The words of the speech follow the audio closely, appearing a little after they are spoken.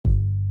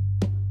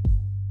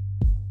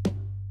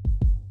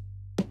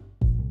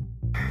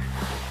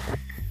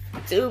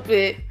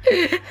stupid.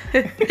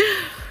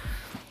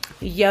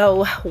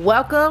 Yo,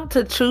 welcome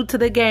to True to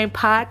the Game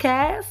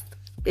podcast.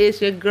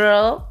 It's your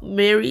girl,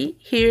 Mary,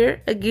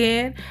 here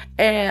again.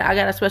 And I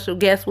got a special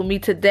guest with me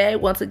today.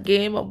 Once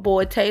again, my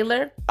boy,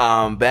 Taylor.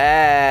 I'm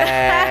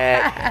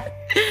back.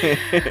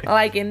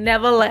 Like it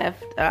never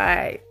left. All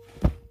right.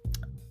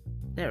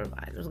 Never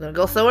mind. I was going to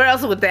go somewhere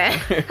else with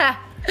that.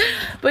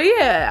 But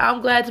yeah,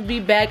 I'm glad to be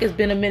back. It's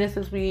been a minute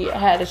since we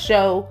had a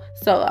show.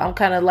 So I'm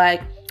kind of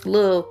like a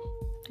little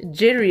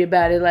jittery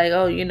about it. Like,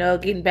 oh, you know,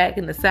 getting back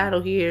in the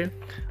saddle here.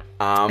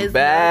 I'm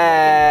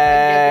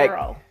back.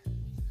 Girl.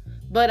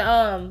 But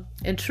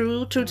in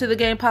true to the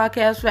game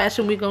podcast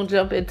fashion, we're gonna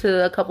jump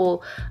into a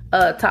couple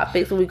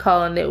topics, and we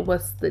calling it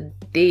 "What's the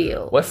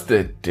deal?" What's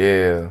the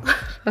deal?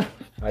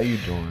 How you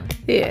doing?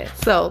 Yeah.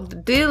 So the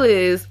deal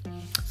is,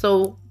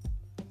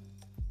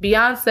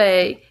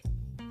 Beyonce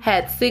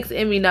had 6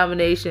 Emmy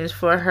nominations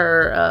for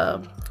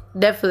her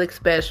Netflix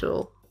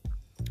special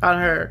on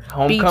her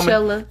Homecoming?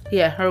 Beachella.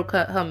 Yeah,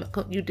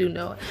 you do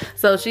know it.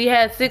 So she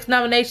had 6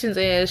 nominations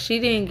and she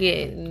didn't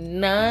get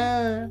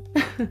none.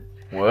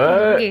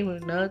 What? She gave her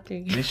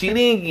nothing. She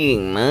didn't get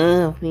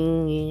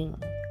nothing.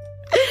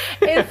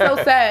 It's so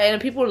sad,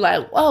 and people are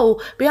like, "Whoa,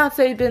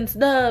 Beyonce been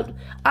snubbed,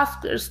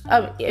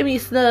 Emmy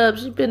snubbed.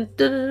 She's been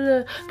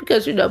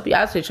because you know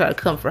Beyonce trying to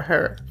come for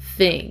her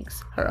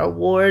things, her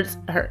awards,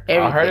 her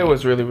everything." I heard it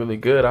was really, really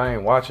good. I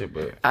ain't watch it,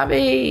 but I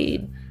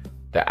mean,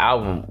 the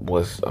album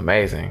was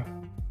amazing.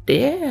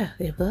 Yeah,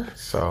 it was.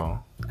 So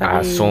I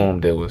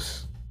assumed it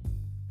was.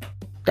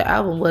 The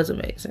album was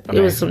amazing. It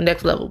was some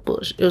next level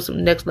bullshit. It was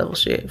some next level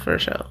shit for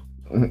sure.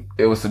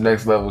 It was some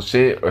next level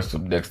shit or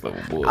some next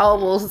level bullshit. I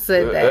almost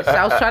said that.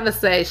 I was trying to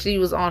say she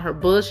was on her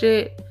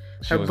bullshit.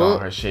 She was on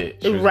her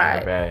shit. She was right. in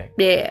her bag.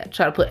 Yeah.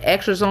 Try to put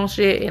extras on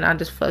shit and I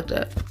just fucked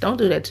up. Don't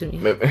do that to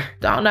me.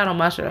 Not on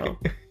my show.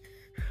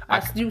 I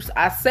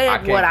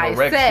said what I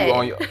said. You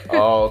on your,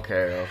 oh,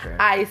 okay.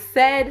 I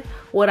said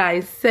what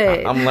I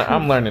said.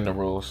 I'm learning the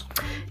rules.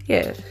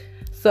 Yeah.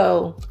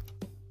 So,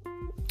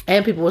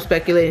 and people were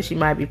speculating she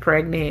might be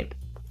pregnant.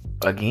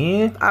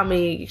 Again? I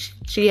mean,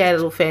 she had a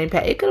little fanny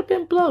pack. It could have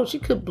been bloat. She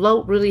could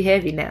bloat really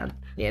heavy now.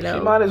 You know,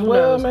 she might as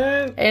well,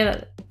 man. And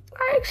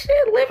like,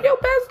 shit, live your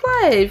best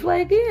life.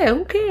 Like, yeah,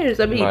 who cares?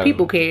 I mean,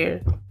 people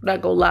care.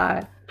 Not gonna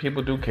lie.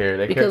 People do care.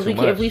 They because care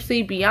too much. If we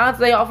see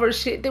Beyonce offer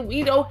shit, then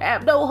we don't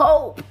have no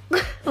hope.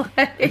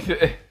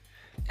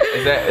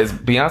 Is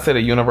Beyonce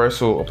the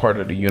universal, a part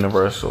of the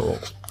universal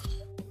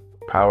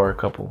power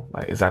couple?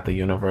 Like, is that the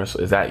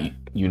universal? Is that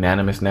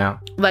unanimous now?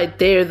 Like,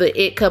 they're the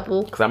it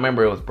couple? Because I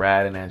remember it was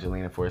Brad and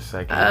Angelina for a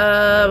second.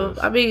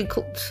 I mean,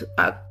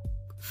 I'm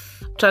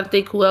trying to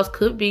think who else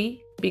could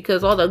be,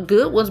 because all the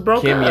good ones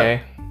broke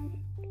up.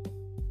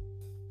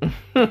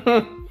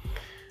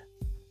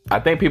 I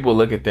think people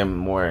look at them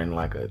more in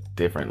like a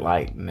different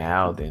light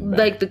now than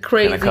like the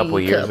crazy a couple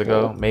years couple.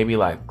 ago. Maybe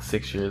like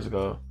 6 years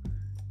ago.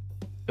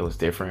 It was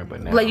different,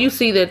 but now like you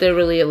see that they're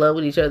really in love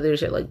with each other and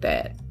shit like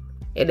that.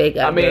 And they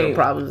got real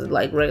problems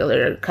like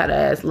regular kind of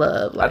ass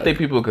love. Like, I think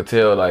people could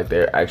tell like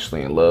they're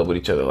actually in love with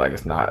each other. Like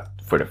it's not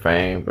for the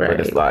fame, right. But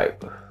it's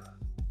like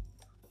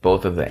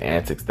both of the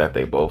antics that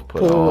they both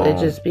put on. It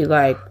just be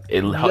like,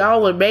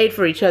 y'all were made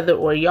for each other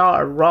or y'all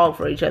are wrong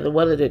for each other.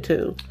 One of the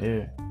two.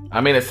 Yeah. I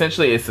mean,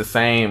 essentially it's the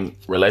same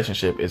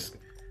relationship as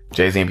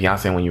Jay-Z and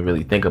Beyonce when you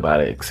really think about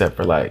it, except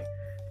for like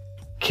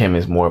Kim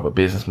is more of a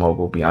business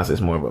mogul, Beyonce is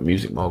more of a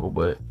music mogul,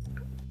 but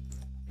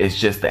it's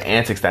just the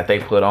antics that they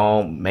put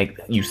on make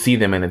you see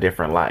them in a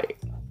different light.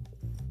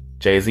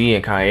 Jay-Z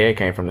and Kanye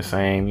came from the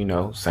same,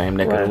 same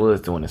neck of the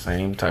woods doing the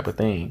same type of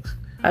things.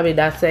 I mean,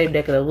 not same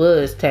neck of the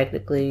woods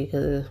technically,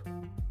 because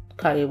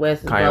Kanye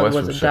West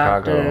was a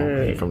Chicago,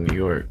 doctor. He from New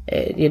York.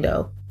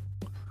 And,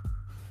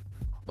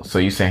 So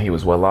you saying he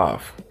was well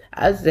off?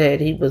 I said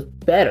he was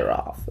better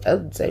off. I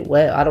would say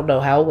I don't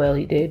know how well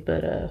he did,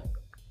 but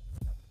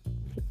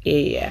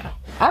yeah.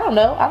 I don't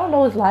know. I don't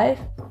know his life.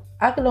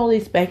 I can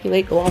only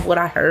speculate, go off what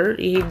I heard.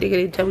 He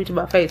didn't tell me to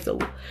my face, so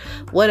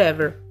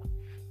whatever.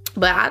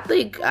 But I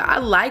think I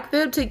like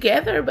them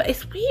together, but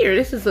it's weird.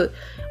 This is a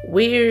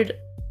weird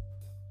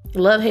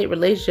love-hate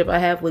relationship I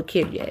have with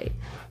Kim Ye.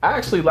 I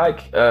actually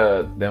like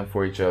them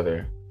for each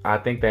other. I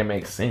think they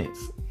make sense.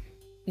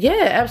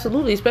 Yeah,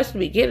 absolutely. Especially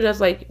the beginning, I was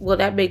like, well,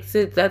 that makes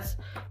sense. That's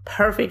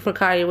perfect for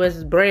Kanye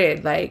West's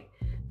brand. Like,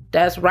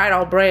 that's right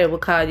on brand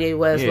with Kanye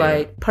West. Yeah.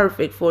 Like,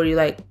 perfect for you.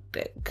 Like,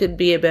 that could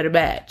be a better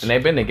match. And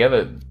they've been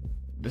together.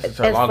 This is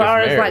her as longest far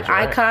as marriage,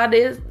 like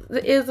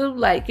iconism,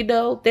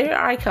 like, they're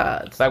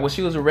icons. Like when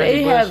she was a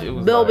Reggie Bush, have it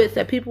was moments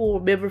that people will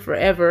remember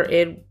forever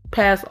and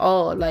pass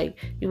on. Like,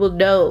 you will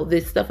know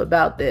this stuff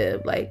about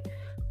them. Like,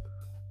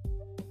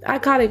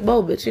 iconic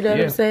moments, you know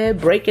what I'm saying?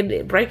 Breaking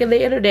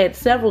the internet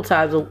several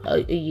times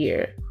a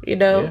year,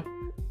 Yeah.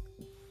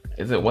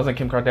 Wasn't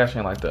Kim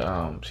Kardashian like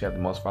she had the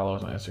most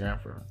followers on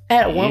Instagram for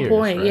at one years,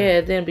 point, right?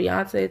 yeah. Then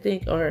Beyonce, I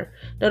think, or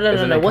no.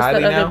 What's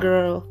Kylie that now? other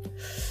girl?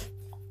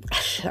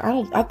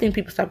 I think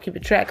people stopped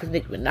keeping track because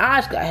Nicki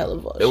Minaj got hella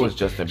votes. It was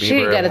Justin Bieber. She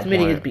ain't got as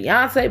many as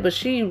Beyonce, but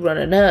she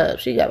running up.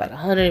 She got like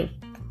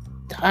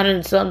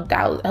 100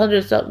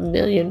 something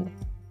million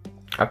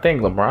I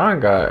think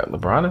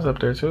LeBron is up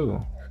there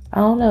too. I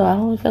don't know. I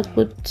don't fuck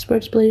with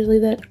sports players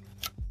like that.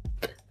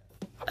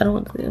 I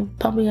don't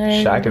pumping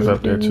iron. Shaq is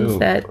up there too.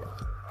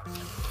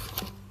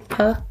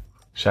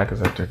 Shaq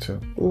is up there too.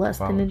 Less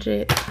than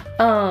legit.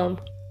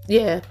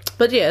 Yeah.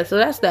 But yeah, so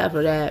that's that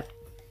for that.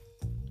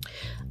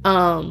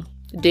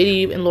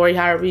 Diddy and Lori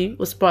Harvey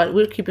was spotted.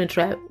 We're keeping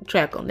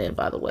track on them,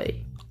 by the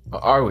way.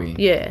 Are we?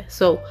 Yeah.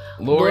 So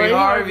Lori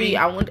Harvey.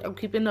 I'm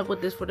keeping up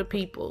with this for the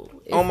people.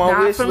 It's on my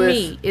wish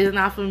list. It's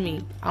not for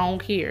me. I don't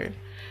care.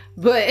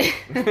 But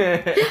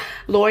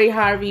Lori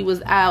Harvey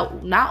was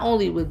out not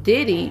only with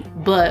Diddy,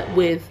 but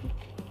with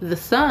the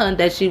son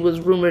that she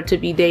was rumored to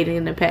be dating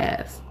in the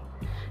past.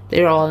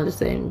 They're all in the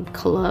same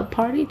club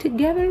party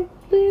together,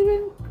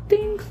 doing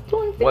things.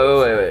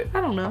 Wait. I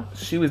don't know.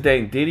 She was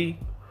dating Diddy?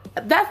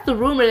 That's the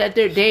rumor that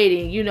they're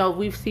dating. You know,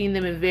 we've seen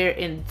them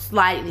in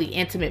slightly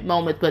intimate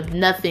moments, but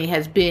nothing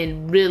has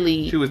been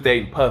really. She was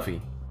dating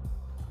Puffy.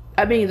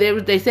 I mean,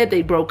 they said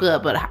they broke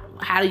up, but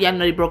how do y'all know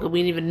they broke up? We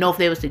didn't even know if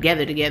they was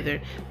together.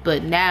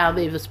 But now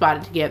they've been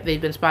spotted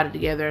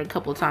together a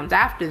couple of times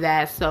after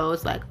that. So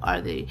it's like,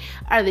 aren't they?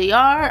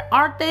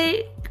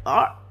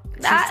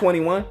 She's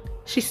 21.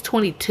 She's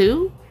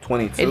 22.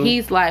 22. And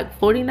he's like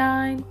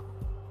 49.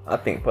 I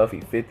think Puffy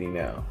 50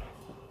 now.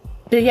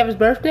 Did he have his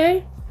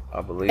birthday?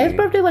 I believe. His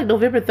birthday like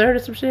November 3rd or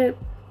some shit.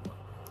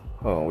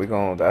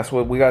 Oh, that's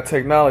what we got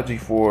technology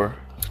for.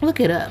 Look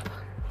it up.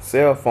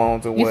 Cell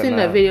phones and whatnot. You seen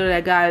that video of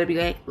that guy to be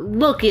like,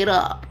 look it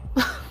up.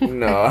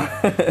 No.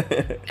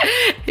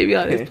 He be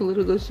all this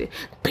political shit.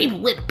 People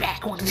with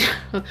back on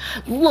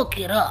look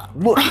it up.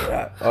 Look it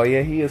up. Oh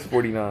yeah, he is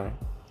 49.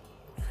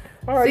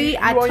 All right, see,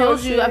 I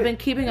told you I've been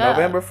keeping up.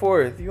 November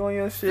 4th, you on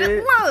your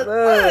shit?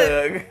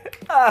 Look.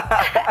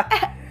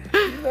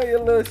 You know your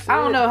little shit. I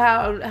don't know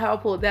how I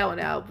pulled that one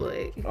out,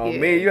 but on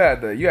me, you had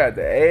the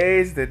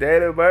age, the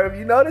date of birth.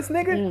 You know this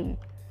nigga?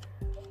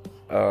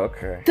 Oh,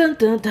 okay. Dun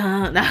dun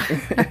dun.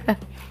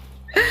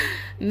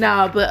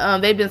 No,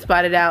 but they've been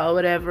spotted out or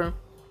whatever,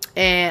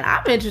 and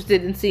I'm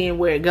interested in seeing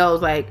where it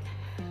goes. Like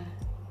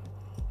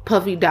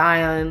Puffy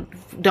dying,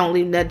 don't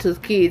leave nothing to his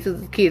kids.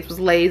 His kids was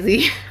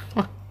lazy.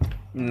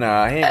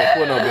 Nah, he ain't gonna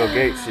pull no Bill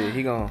Gates shit.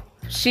 He gonna.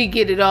 She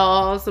get it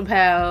all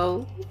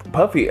somehow.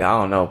 Puffy, I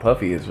don't know.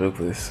 Puffy is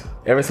ruthless.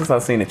 Ever since I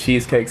seen the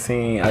cheesecake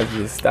scene, I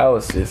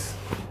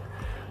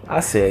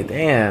said,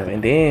 damn.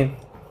 And then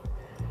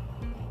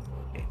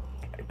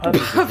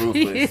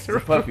Puffy's ruthless.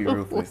 Puffy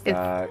ruthless,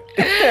 dog.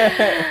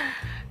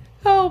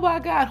 Oh my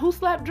God, who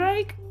slapped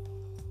Drake?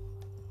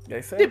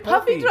 They said Did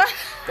Puffy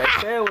They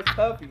said it was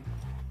Puffy.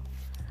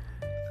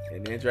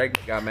 And then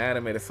Drake got mad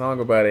and made a song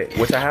about it,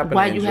 which I happen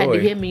Why to enjoy. you had to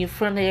hit me in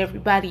front of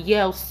everybody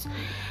else?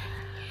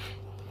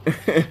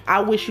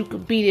 I wish you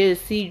could be there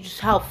to see just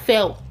how it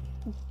felt.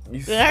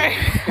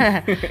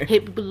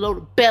 Hit me below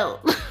the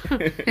belt.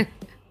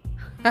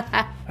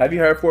 Have you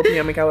heard 4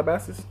 p.m. in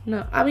Calabasas?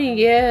 No, I mean,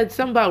 yeah, it's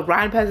something about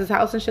riding past his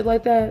house and shit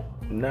like that.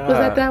 Nah. Was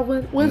that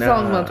one? What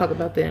song you want to talk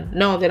about then?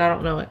 No, then I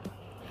don't know it.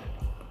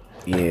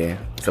 Yeah,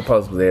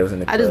 supposedly it was in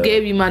the club. I just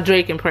gave you my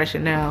Drake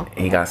impression now.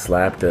 He got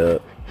slapped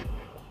up.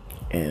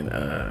 And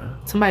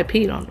somebody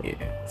peed on him.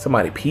 Yeah,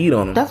 somebody peed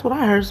on him. That's what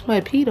I heard.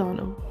 Somebody peed on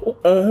him.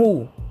 On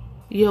who?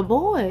 Your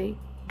boy,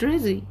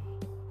 Drizzy.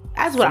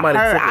 That's what I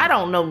heard. I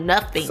don't know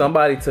nothing.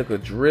 Somebody took a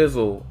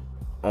drizzle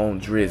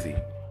on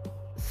Drizzy.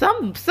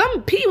 Some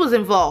pee was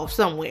involved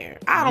somewhere.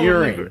 I don't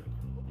remember.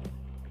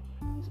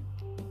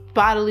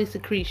 Bodily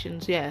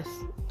secretions, yes.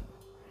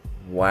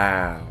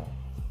 Wow.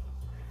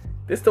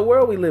 This the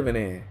world we living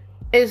in.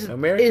 It's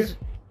America.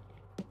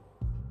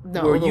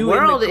 No, the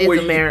world is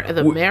America.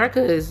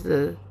 America is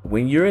the.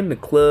 When you're in the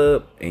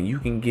club and you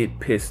can get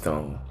pissed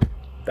on,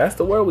 that's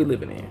the world we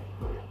living in.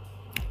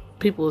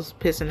 People's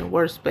pissing in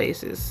worse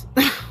spaces.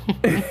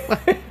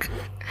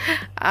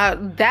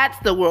 That's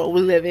the world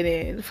we're living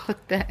in.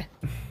 Fuck that.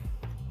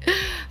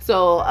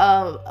 So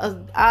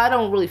I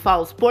don't really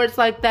follow sports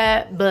like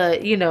that,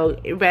 but you know,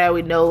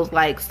 everybody knows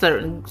like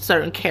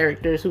certain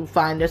characters who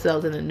find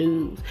themselves in the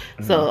news.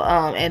 Mm-hmm. So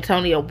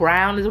Antonio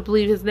Brown is, I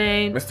believe, his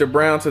name. Mr.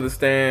 Brown to the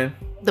stand.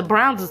 The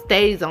Browns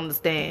stays on the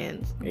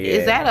stands. Yeah,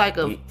 is that like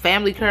a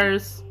family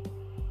curse?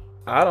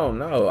 I don't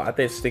know. I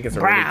just think it's a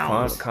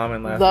Browns, really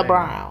common last name. The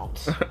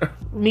Browns.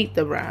 Meet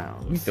the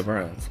Browns. Meet the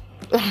Browns.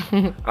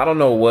 I don't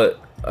know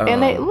what.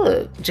 And they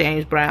look,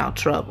 James Brown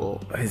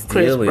trouble.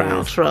 Chris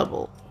Brown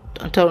trouble.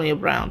 Antonio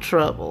Brown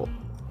trouble.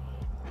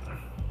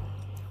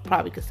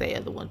 Probably could say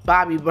other ones.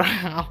 Bobby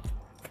Brown.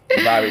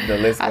 Bobby, the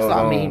list goes on. I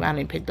saw a meme. I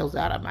didn't pick those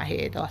out of my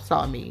head. I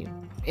saw a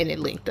meme. And it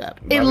linked up.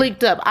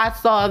 I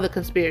saw the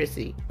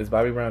conspiracy. Is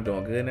Bobby Brown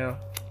doing good now?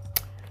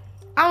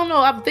 I don't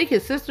know. I think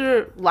his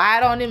sister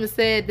lied on him and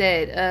said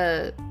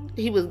that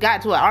he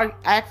got to an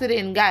accident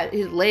and got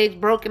his legs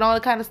broken, all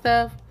that kind of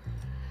stuff.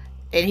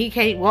 And he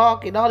can't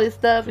walk and all this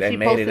stuff. And she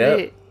posted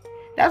it.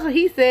 That's what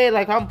he said.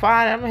 Like, I'm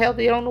fine. I'm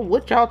healthy. I don't know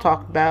what y'all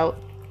talking about.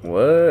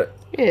 What?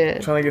 Yeah.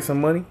 Trying to get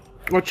some money?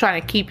 We're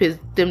trying to keep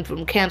them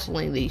from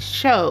canceling these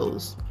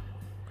shows.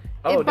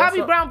 If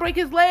Bobby Brown break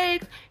his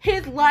legs,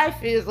 his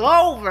life is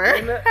over.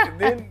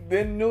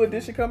 Then New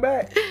Edition come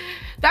back?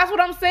 That's what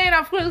I'm saying.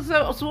 I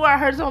swore I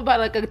heard something about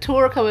like a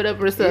tour coming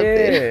up or something.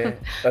 Yeah,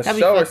 a That'd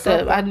be show or fucked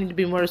something. up. I need to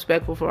be more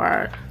respectful for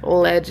our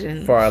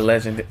legend. For our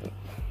legend.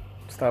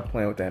 Stop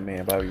playing with that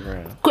man, Bobby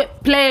Brown.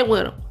 Quit playing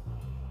with him.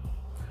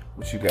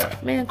 What you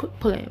got? Man, quit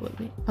playing with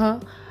me. Huh?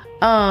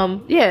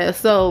 Yeah,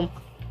 so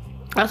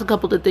that's a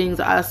couple of things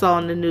I saw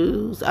in the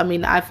news. I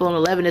mean, the iPhone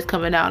 11 is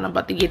coming out and I'm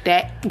about to get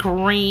that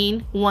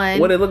green one.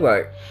 What it look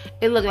like?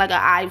 It looked like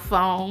an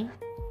iPhone.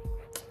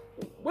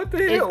 What the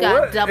hell? It's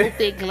got What? double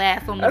thick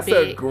glass on the That's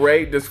bed. a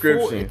great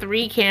description.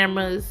 3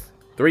 cameras.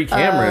 3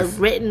 cameras?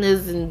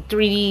 Retinas and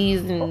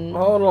 3Ds and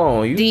Hold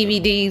on.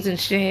 DVDs and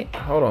shit.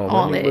 Hold on.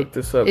 On Let me it. look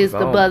this up. It's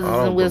the buzzers and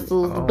I don't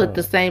whistles, but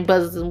the same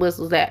buzzers and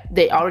whistles that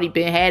they already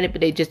been had it, but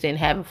they just didn't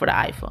have it for the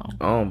iPhone.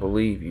 I don't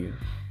believe you.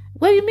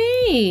 What do you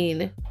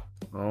mean?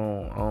 I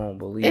don't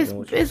believe It's in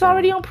what you're it's saying.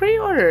 already on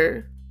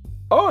pre-order.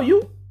 Oh,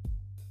 you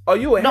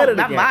ahead No, of the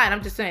not game. mine.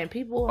 I'm just saying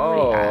people.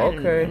 Oh,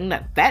 okay. I'm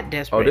not that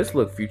desperate. Oh, this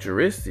look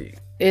futuristic.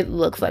 It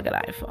looks like an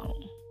iPhone,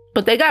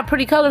 but they got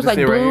pretty colors This like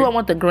it blue. right here? I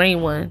want the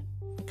green one.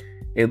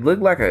 It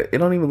looked like it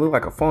don't even look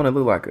like a phone. It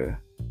looked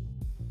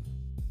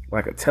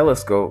like a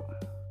telescope.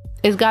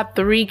 It's got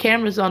 3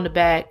 cameras on the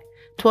back.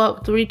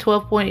 12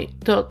 megapixel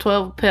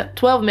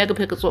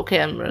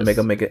cameras.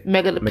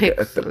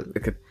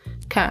 Megapixel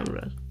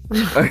camera.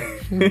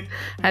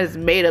 I just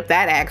made up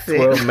that accent.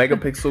 12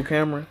 megapixel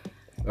camera.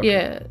 Okay.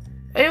 Yeah.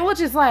 And which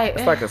is like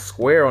It's like a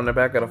square on the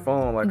back of the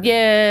phone. Like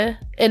yeah,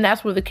 and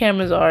that's where the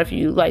cameras are. If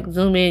you like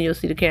zoom in, you'll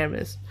see the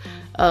cameras.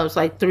 It's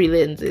like 3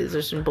 lenses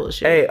or some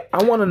bullshit. Hey,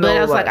 I want to know. But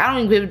I was like, I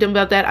don't even give a damn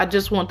about that. I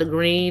just want the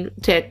green,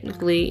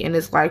 technically, and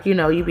it's like, you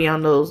know, you be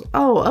on those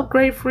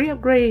upgrade, free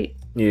upgrade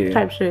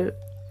type shit.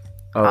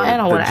 Oh, I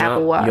don't the want an Apple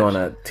Jump? Watch. You on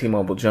a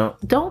T-Mobile Jump?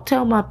 Don't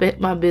tell my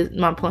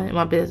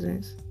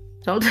business.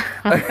 Don't.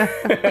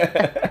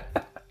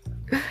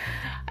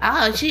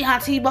 She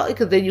on T-Mobile,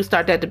 because then you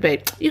start that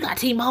debate. You got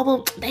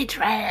T-Mobile, they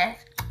trash.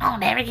 I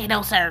don't ever get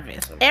no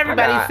service.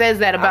 Everybody says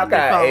that about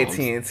their phones. I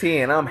got AT&T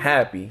and I'm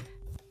happy.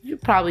 You're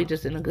probably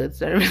just in a good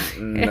service.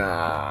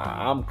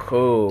 Nah, I'm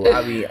cool.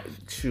 I be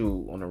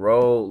on the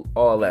road,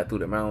 all that through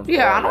the mountains.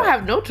 Yeah, all I don't that.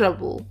 have no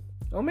trouble.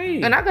 On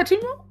me. And I got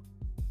T-Mobile.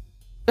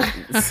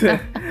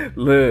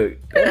 Look,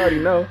 I already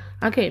know.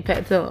 I can't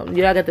tell them.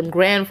 I got them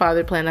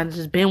grandfather plan. I've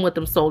just been with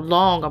them so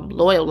long. I'm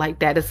loyal like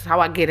that. This is how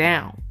I get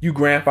down. You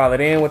grandfathered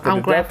in with the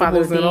I'm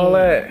deductibles grandfathered and all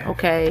that.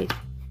 Okay.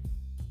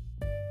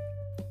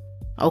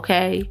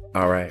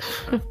 All right,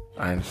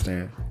 I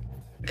understand.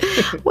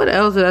 What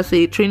else did I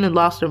see? Trina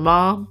lost her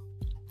mom.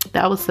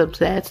 That was some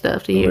sad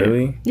stuff to hear.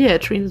 Really? Yeah,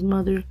 Trina's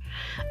mother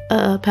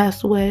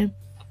passed away.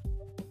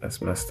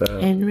 That's messed up.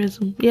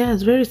 Aneurysm. Yeah,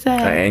 it's very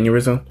sad. An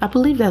aneurysm? I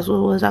believe that's what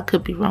it was. I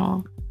could be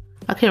wrong.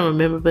 I can't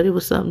remember, but it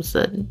was something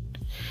sudden.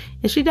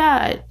 And she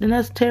died, and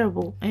that's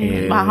terrible.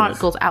 And my heart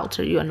goes out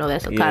to you. I know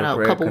that's kind of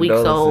a couple weeks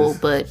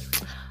old, but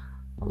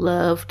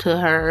love to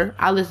her.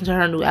 I listened to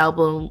her new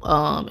album,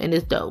 and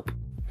it's dope.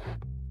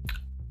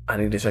 I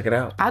need to check it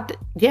out. I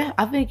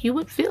think you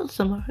would feel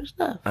some of her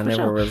stuff. I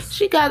never really.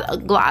 She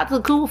got lots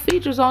of cool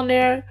features on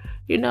there.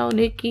 You know,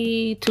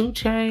 Nicki, 2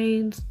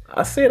 Chainz.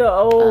 I see the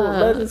old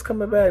legends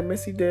coming back.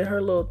 Missy did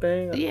her little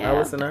thing. Yeah, I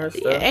listen to her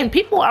stuff. Yeah, and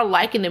people are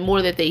liking it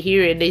more that they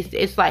hear it.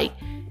 It's like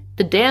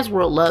the dance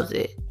world loves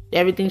it.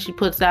 Everything she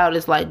puts out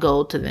is like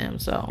gold to them.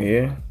 So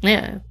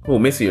yeah. Who,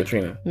 Missy or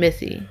Trina?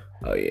 Missy.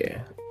 Oh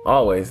yeah,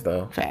 always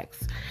though.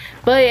 Facts.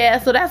 But yeah,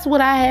 so that's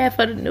what I had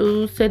for the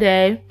news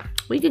today.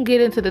 We can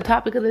get into the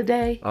topic of the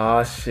day.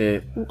 Oh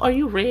shit. Are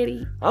you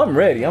ready? I'm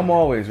ready. I'm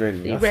always ready.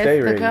 You I ready stay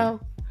to ready.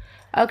 go?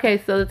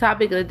 Okay, so the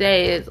topic of the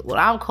day is what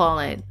I'm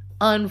calling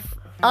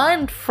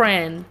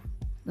unfriend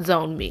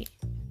zone me.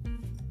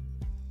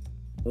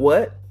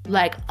 What?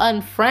 Like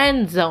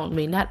unfriend zone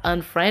me, not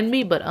unfriend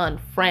me, but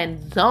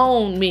unfriend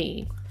zone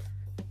me.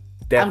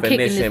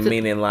 Definition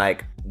meaning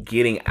like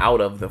getting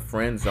out of the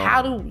friend zone.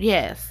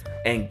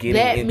 And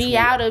getting let me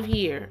out of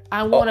here.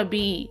 I want to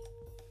be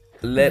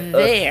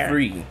there. Us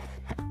free.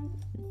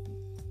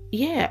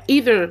 Yeah,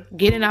 either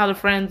getting out of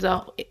the friend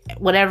zone,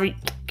 whatever,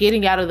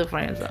 getting out of the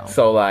friend zone.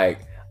 So like,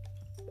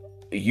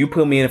 you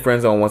put me in the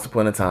friend zone once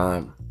upon a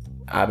time.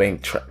 I've been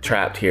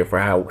trapped here for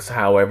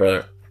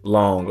however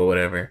long or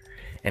whatever,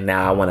 and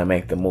now I want to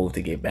make the move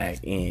to get back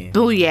in.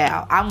 Oh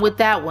yeah, I'm with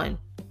that one.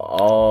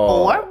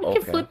 Oh, or we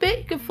can flip it.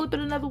 You can flip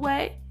it another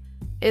way.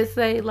 And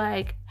say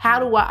like, how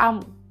do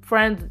I'm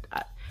friends?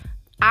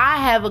 I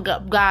have a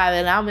guy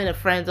that I'm in a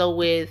friend zone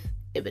with,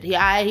 but he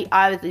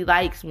obviously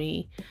likes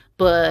me,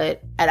 and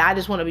I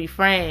just want to be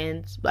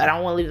friends, but I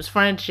don't want to leave this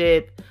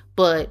friendship,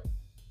 but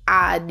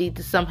I need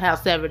to somehow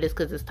sever this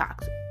because it's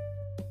toxic.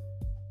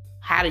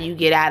 How do you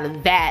get out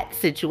of that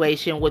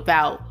situation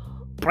without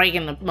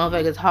breaking the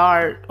motherfucker's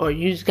heart? Or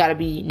you just gotta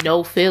be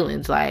no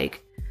feelings.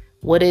 Like,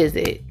 what is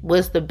it?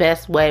 What's the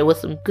best way?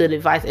 What's some good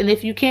advice? And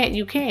if you can't,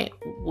 you can't.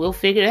 We'll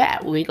figure it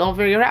out. We gonna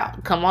figure it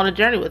out. Come on a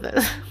journey with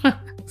us.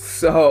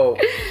 So,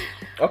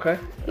 okay.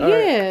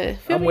 Yeah. Right.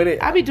 I'm with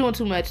it. I be doing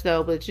too much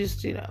though, but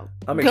just,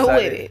 I'm go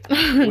excited. with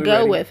it. Go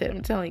ready. with it.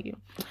 I'm telling you.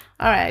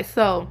 All right.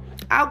 So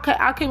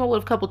I came up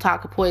with a couple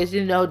talking points,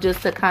 you know,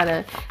 just to kind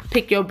of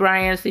pick your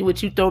brain and see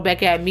what you throw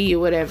back at me or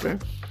whatever.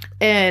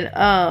 And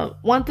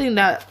one thing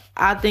that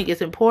I think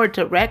is important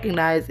to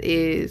recognize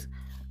is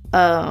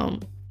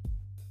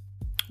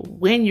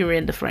when you're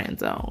in the friend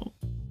zone.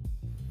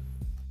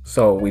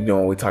 So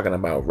we're talking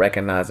about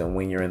recognizing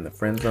when you're in the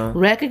friend zone?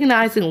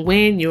 Recognizing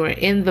when you're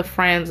in the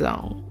friend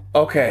zone.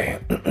 Okay.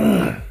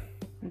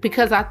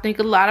 Because I think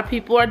a lot of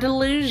people are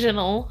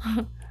delusional.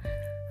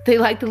 They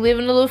like to live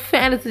in a little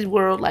fantasy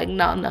world. Like,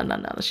 no.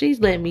 She's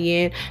letting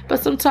me in.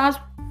 But sometimes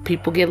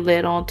people get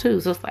led on too.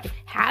 So it's like,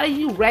 how do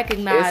you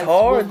recognize it's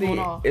hard, what's going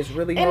on? It's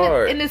really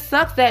hard. And it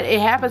sucks that it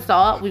happens to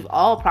all. We've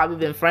all probably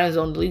been friend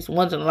zoned at least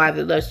once in a life,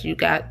 unless you're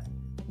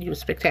a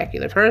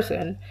spectacular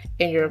person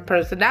and your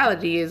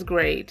personality is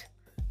great.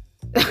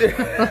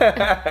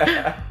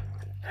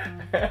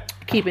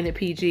 Keeping it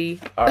PG.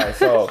 All right,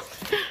 so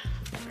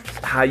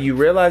how you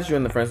realize you're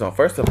in the friend zone?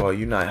 First of all,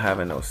 you're not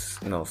having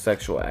no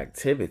sexual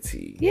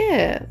activity.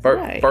 Yeah.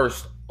 Right.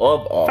 First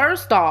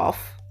off,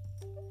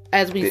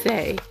 as we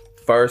say.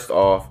 First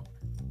off,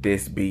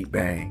 this beat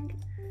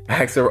bang.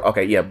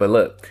 Okay, yeah, but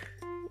look.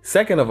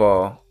 Second of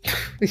all,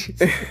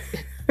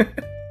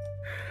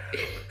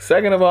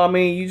 I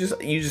mean, you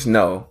just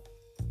know.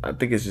 I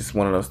think it's just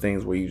one of those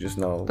things where you just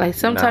know. Like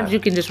sometimes you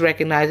can just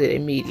recognize it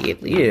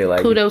immediately. Yeah,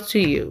 like kudos to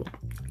you.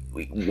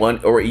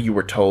 Or you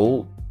were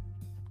told.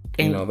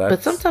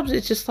 But sometimes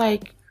it's just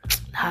like,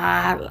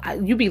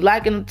 you be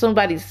liking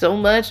somebody so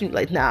much, and you're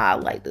like, I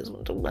like this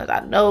one too much. I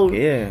know.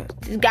 Yeah.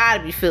 You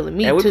gotta be feeling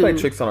me too. And we play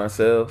tricks on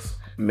ourselves,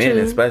 men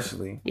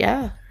especially.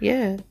 Yeah.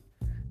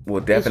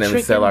 We'll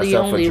definitely sell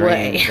ourselves a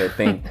dream to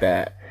think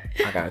that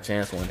I got a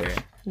chance one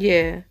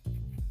day.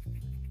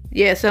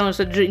 Yeah, selling us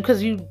a dream,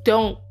 because you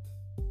don't.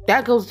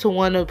 That goes to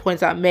one of the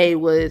points I made,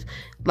 was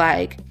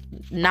like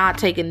not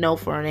taking no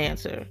for an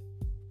answer.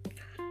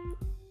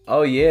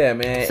 Oh yeah,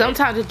 man.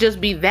 Sometimes it just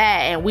be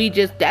that, and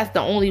that's the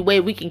only way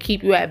we can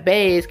keep you at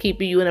bay, is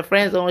keeping you in a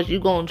friend zone. Is you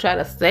gonna try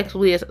to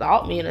sexually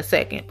assault me in a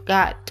second?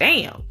 God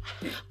damn.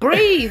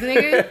 Breathe,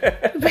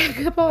 nigga.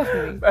 Back up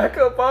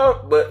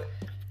off me. But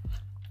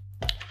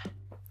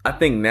I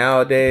think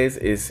nowadays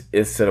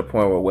it's to the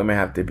point where women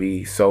have to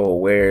be so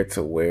aware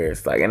to where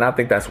it's like, and I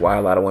think that's why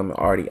a lot of women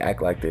already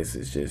act like this.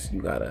 It's just,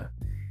 you gotta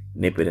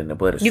nip it in the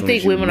bud. You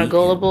think women are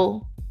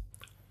gullible?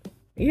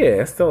 Yeah,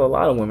 there's still a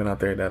lot of women out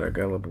there that are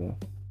gullible.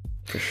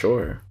 For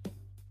sure.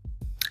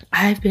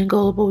 I've been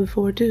gullible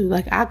before too.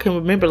 Like, I can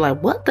remember,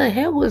 like, what the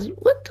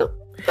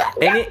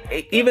and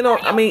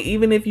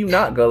even if you're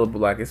not gullible,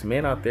 like, it's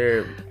men out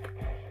there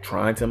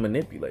trying to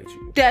manipulate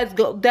you. That's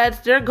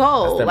their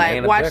goal. That's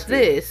like, watch objective.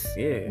 This.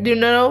 Yeah. You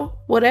know,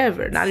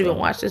 whatever. Not even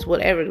watch this,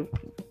 whatever.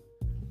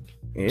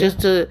 Yeah.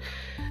 Just to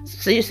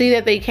see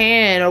that they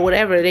can, or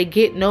whatever. They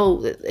get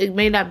it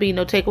may not be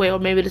no takeaway, or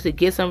maybe just to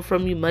get something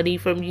from you, money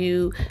from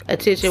you,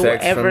 attention,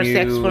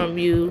 sex from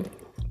you.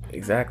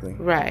 Exactly.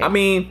 Right. I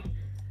mean,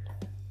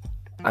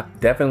 I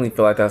definitely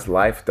feel like that's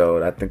life,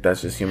 though. I think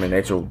that's just human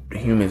nature.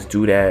 Humans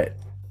do that,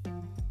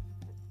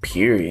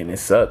 period. And it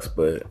sucks,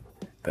 but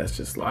that's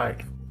just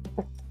life.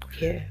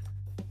 Yeah.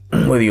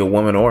 Whether you're a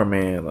woman or a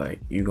man, like,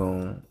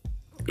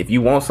 if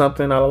you want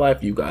something out of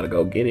life, you gotta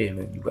go get it,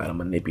 and you gotta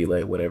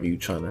manipulate whatever you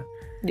trying to.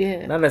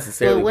 Yeah. Not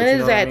necessarily.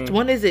 But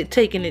when is it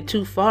taking it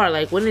too far?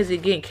 Like, when is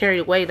it getting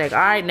carried away? Like, all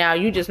right, now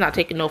you just not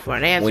taking no for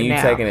an answer. When you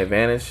taking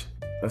advantage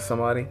of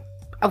somebody.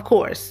 Of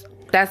course.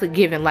 That's a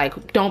given.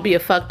 Like, don't be a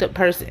fucked up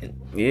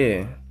person.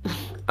 Yeah.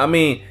 I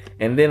mean,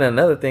 and then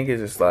another thing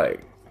is just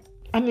like,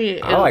 I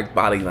like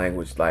body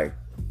language. Like,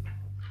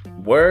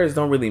 words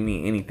don't really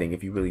mean anything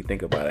if you really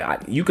think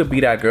about it. You could be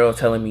that girl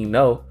telling me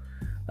no.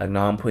 Like,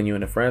 no, I'm putting you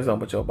in the friend zone,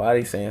 but your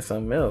body's saying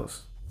something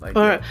else. Like,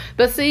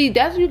 but see,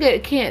 that's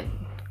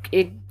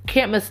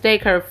can't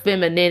mistake her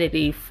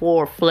femininity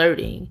for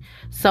flirting.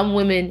 Some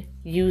women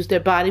use their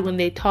body when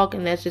they talk,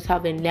 and that's just how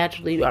they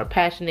naturally are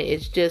passionate.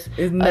 It's just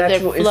their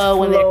flow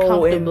when they're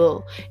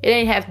comfortable. It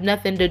ain't have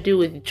nothing to do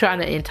with trying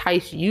to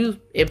entice you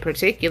in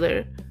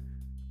particular.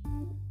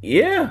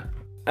 Yeah,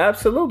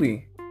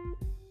 absolutely.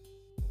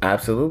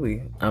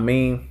 I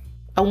mean,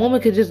 a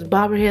woman could just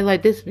bob her head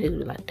like this, and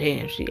be like,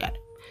 damn, she got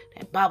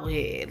that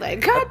bobblehead.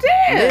 Like,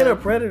 goddamn. Men are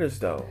predators,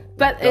 though.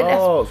 But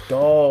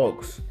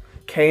dogs,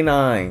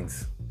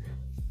 canines.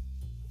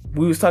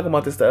 We was talking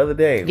about this the other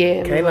day.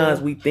 Yeah, canines,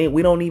 we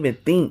don't even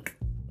think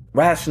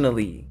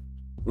rationally,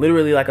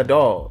 literally like a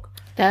dog.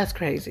 That's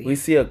crazy. We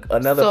see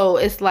another. So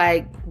it's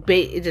like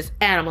it's just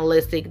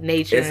animalistic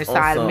nature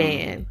inside a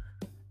man.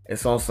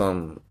 It's on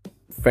some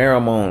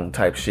pheromone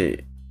type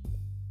shit.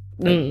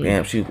 Like,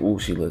 damn, she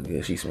look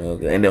good, she smell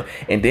good,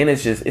 and then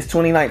it's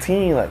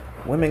 2019.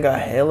 Like, women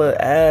got hella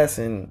ass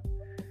and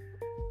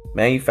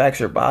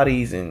manufactured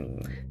bodies,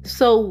 and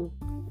so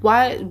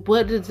what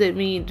does it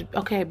mean?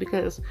 Okay,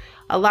 because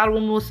a lot of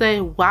women will say,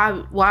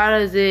 why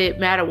does it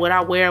matter what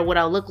I wear, what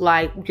I look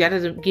like? That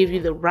doesn't give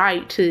you the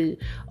right to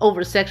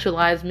over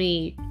sexualize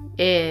me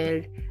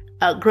and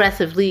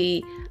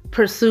aggressively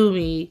pursue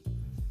me.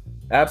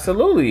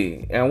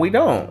 Absolutely, and we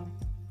don't.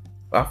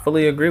 I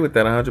fully agree with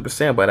that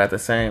 100%, but at the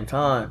same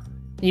time,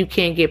 you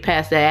can't get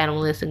past that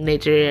animalistic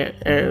nature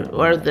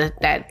or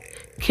that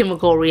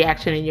chemical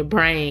reaction in your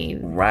brain.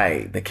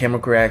 Right. The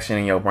chemical reaction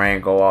in your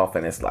brain go off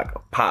and it's like a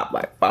pop,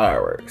 like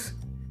fireworks.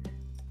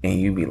 And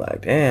you be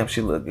like, damn,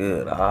 she look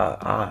good.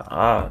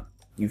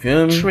 You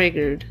feel me?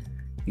 Triggered.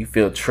 You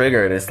feel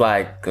triggered. It's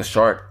like a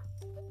shark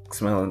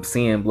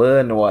seeing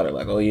blood in the water.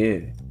 Like, oh yeah.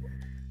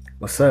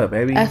 What's up,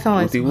 baby? That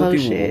sounds like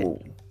bullshit.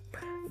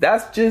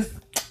 That's just...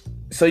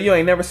 So you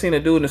ain't never seen a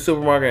dude in the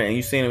supermarket and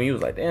you seen him, you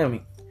was like, damn,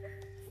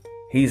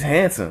 he's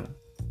handsome.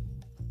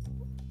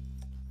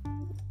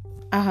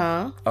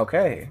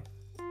 Okay.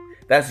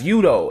 That's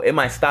you though. It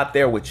might stop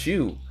there with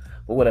you.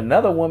 But with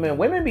another woman,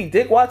 women be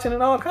dick watching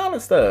and all kind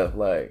of stuff.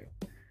 Like,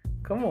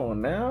 come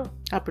on now.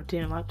 I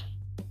pretend like...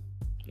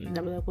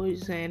 Never like, what you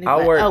saying? I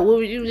like, work, oh, what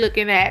were you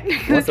looking at?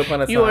 Once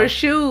upon a time. Your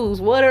shoes.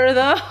 What are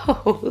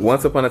those?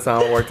 Once upon a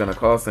time, I worked in a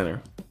call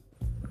center.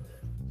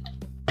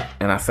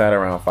 And I sat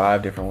around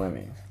 5 different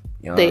women.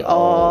 Young, they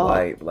all... old,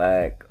 white,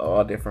 black,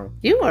 all different.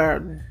 You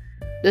are...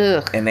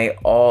 Ugh. And they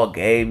all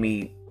gave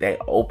me... They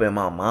opened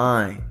my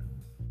mind.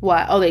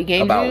 Why? Oh, they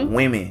gamed about you? About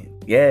women.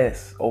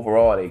 Yes.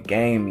 Overall, they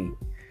gamed me.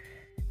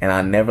 And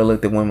I never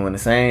looked at women the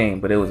same,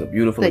 but it was a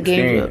beautiful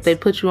experience. They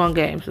put you on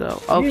games,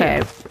 though. Okay.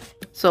 Yeah.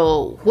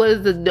 So,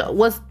 what's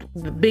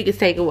the biggest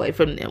takeaway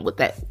from them with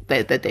that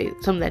they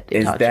taught you?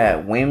 Is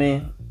that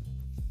women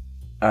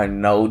are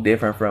no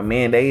different from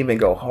men. They even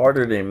go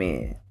harder than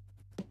men.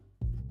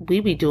 We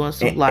be doing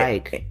some in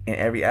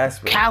every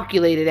aspect,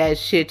 calculated ass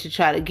shit to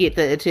try to get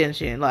the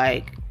attention,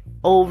 like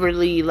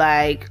overly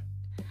like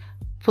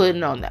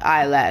putting on the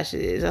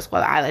eyelashes. That's why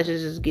the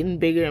eyelashes is getting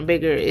bigger and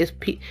bigger. It's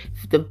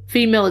the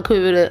female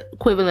equivalent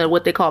of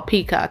what they call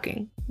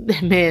peacocking.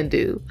 That men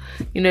do.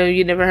 You know,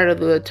 you never heard of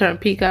the term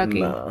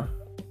peacocking? No.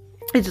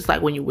 It's just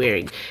like when you're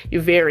very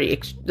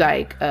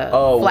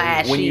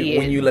flashy.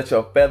 When you let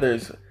your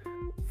feathers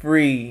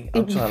free,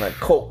 I'm trying to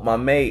coat my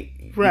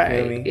mate.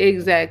 Right.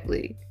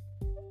 Exactly.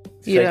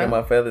 Shaking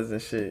my feathers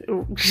and shit.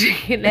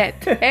 Shaking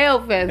that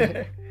tail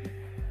feather.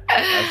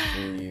 I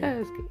see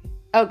you.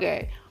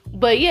 Okay.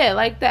 But yeah,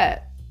 like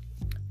that.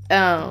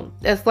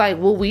 That's like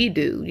what we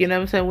do. You know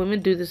what I'm saying?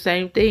 Women do the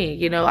same thing.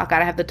 You know, I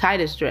gotta have the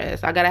tightest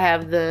dress. I gotta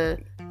have the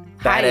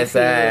fattest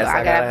ass.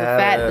 I gotta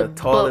have the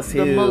tallest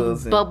heels. The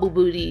most bubble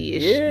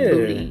booty-ish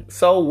booty.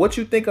 So what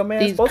you think a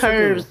man's These supposed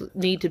curves to do?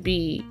 Need to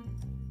be...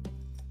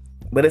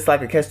 But it's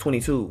like a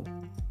catch-22.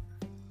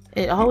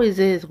 It always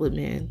is with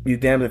men. You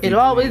damned if it you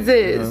always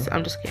is.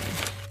 I'm just kidding.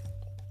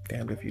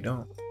 Damned if you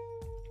don't.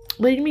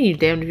 What do you mean you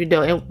damned if you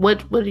don't? And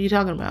what are you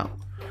talking about?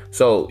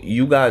 So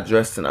you got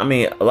dressed in... I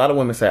mean, a lot of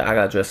women say, I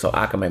got dressed so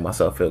I can make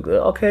myself feel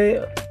good.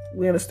 Okay,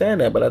 we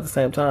understand that. But at the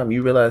same time,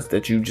 you realize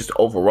that you just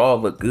overall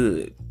look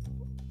good.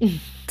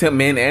 To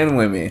men and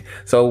women.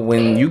 So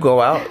when you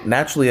go out,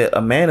 naturally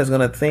a man is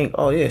going to think,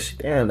 oh yeah,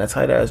 damn, that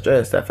tight ass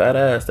dress, that fat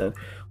ass, that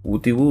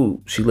wooty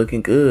woo. She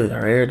looking good.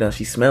 Her hair done.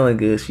 She smelling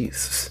good.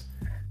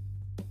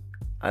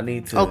 I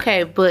need to...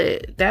 Okay,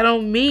 but that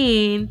don't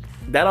mean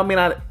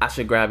I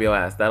should grab your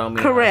ass. That don't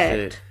mean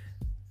correct.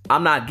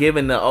 I'm not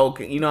giving the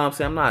okay. You know what I'm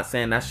saying? I'm not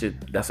saying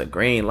that's a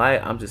green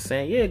light. I'm just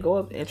saying, yeah, go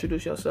up and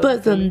introduce yourself.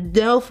 But the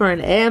no for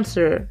an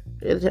answer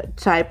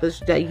type of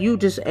that you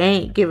just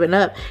ain't giving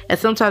up. And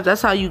sometimes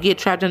that's how you get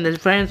trapped in the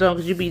friend zone,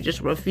 because you be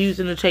just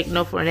refusing to take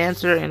no for an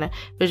answer, and a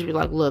bitch be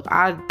like, look,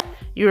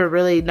 you're a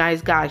really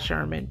nice guy,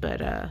 Sherman, but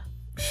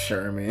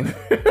Sherman.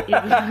 you're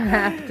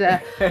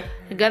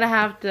gonna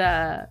have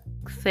to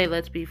say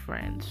let's be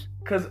friends.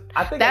 Cause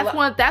I think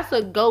that's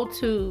a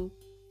go-to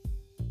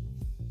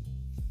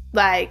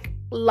like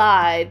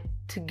lie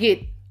to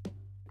get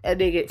a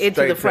nigga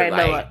into the friend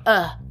zone.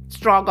 Like,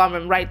 strong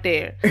arm right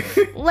there.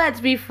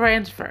 Let's be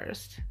friends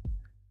first.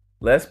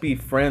 Let's be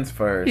friends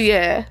first.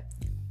 Yeah.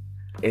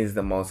 Is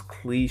the most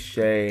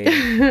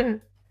cliche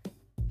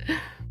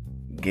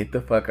get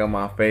the fuck out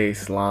my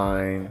face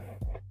line.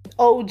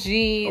 OG,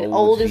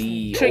 oldest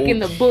trick in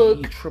the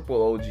book.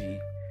 Triple OG.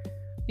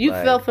 You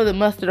fell for the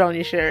mustard on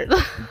your shirt.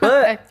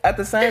 But at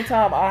the same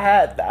time, I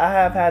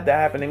have had that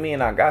happen to me,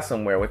 and I got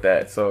somewhere with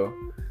that. So,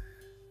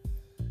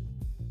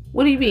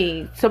 what do you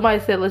mean? Somebody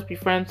said, "Let's be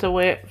friends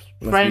somewhere."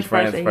 Friends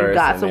first, and you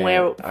got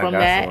somewhere from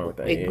that.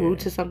 It grew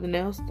to something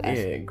else.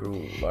 It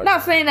grew.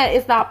 Not saying that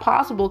it's not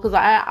possible, because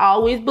I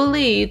always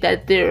believe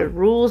that there are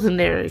rules and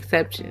there are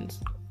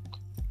exceptions.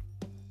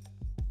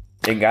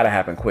 It gotta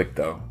happen quick,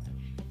 though.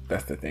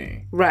 That's the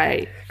thing,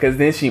 right? Because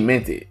then she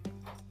meant it.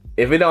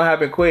 If it don't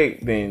happen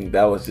quick, then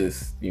that was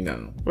just,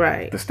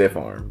 right, the stiff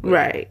arm. But,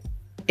 right.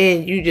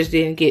 And you just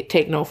didn't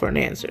take no for an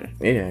answer.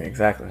 Yeah,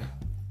 exactly.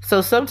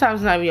 So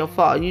sometimes it's not even your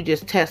fault. You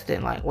just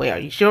testing, like, wait, are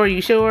you sure? Are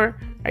you sure?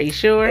 Are you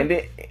sure?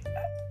 And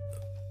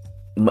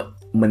then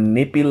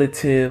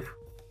manipulative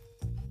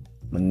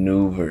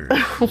maneuver.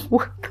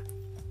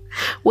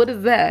 What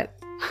is that?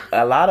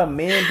 A lot of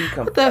men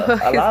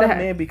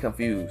be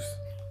confused.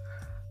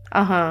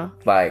 Uh-huh.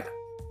 Like,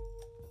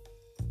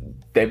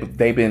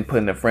 they've been put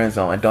in the friend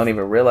zone and don't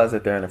even realize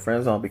that they're in the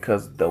friend zone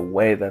because the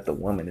way that the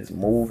woman is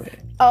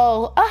moving.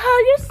 Oh,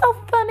 you're so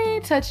funny.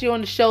 Touch you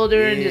on the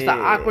shoulder and just an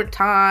awkward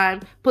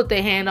time. Put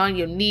their hand on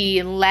your knee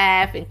and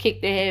laugh and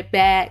kick their head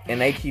back.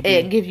 And they keep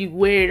give you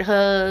weird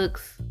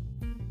hugs.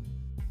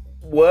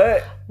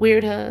 What?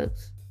 Weird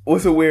hugs.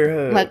 What's a weird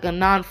hug? Like a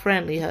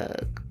non-friendly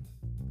hug.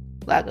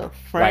 Like a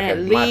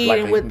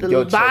friendly with the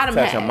your bottom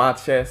chest half. touching my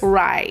chest.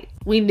 Right.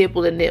 We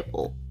nipple to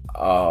nipple.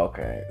 Oh,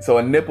 okay. So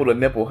a nipple to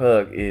nipple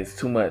hug is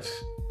too much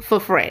for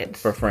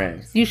friends. For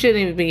friends. You shouldn't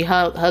even be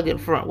hugging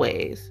front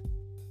ways.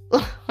 So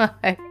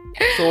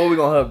what, we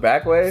gonna hug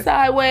back ways?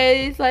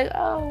 Sideways, like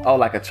oh,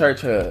 like a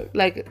church hug.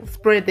 Like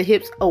spread the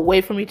hips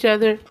away from each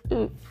other.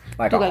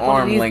 Like an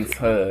arm length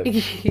hug.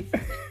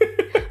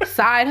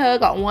 Side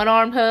hug, a one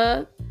arm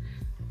hug.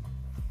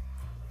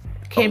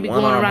 Can't be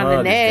going around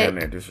the neck. Damn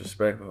near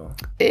disrespectful.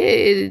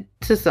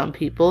 To some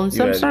people in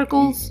some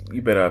circles.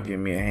 You better off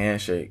giving me a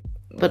handshake.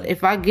 But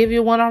if I give you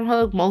a one arm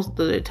hug, most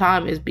of the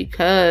time is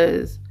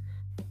because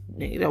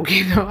you don't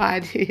get no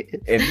idea.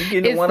 If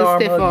you get a one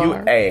arm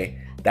hug,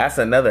 that's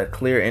another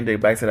clear indicator.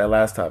 Back to that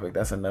last topic.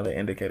 That's another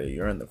indicator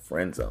you're in the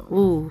friend zone.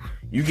 Ooh.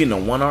 You getting a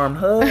one arm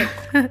hug?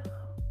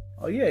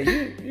 Oh yeah,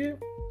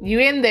 you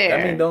in there.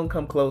 I mean, don't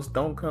come close.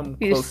 Don't come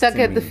You're close stuck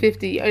to at me. the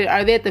 50.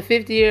 Are they at the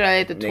 50 or are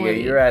they at the 20?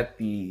 Nigga, you're at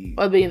the...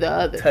 Or being the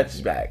other.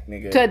 Touchback,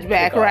 nigga.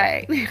 Touchback,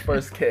 right.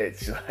 First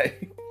catch.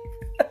 Like...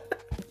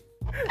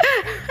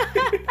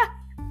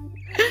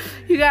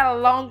 You got a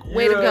long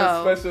way to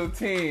go. Special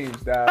teams,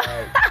 dog.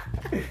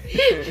 You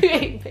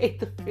ain't made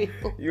the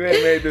field. You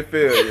ain't made the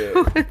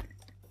field yet.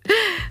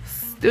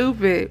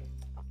 Stupid.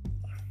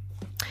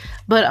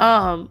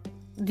 But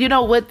you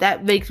know what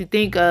that makes me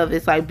think of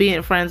is like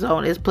being friend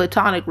zone is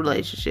platonic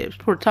relationships,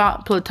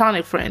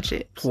 platonic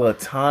friendships.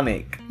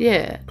 Platonic.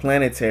 Yeah.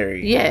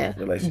 Planetary. Yeah.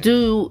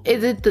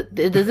 Relationships.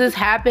 Does this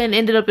happen?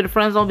 Ended up in the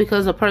friend zone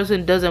because a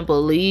person doesn't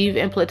believe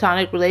in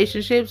platonic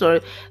relationships, or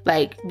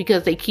like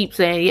because they keep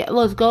saying, yeah,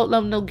 let's go,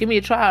 no, give me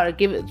a try, or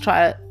give it a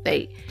try.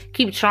 They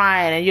keep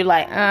trying, and you're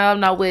like, I'm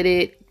not with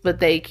it, but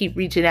they keep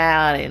reaching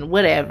out and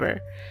whatever.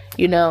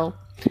 You know,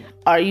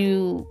 are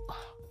you?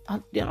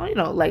 You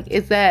know, like,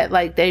 is that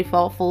like they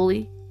fall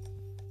fully?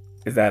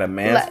 Is that a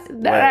man's?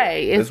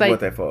 Right. It's like what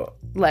they fall.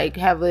 Like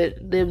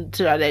them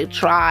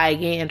try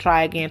again,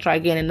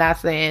 and not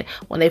saying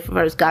when they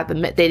first got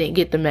they didn't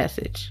get the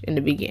message in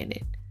the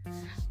beginning.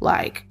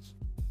 Like,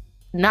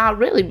 not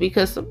really,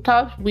 because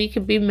sometimes we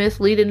can be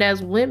misleading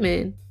as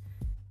women.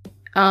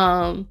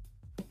 And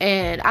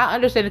I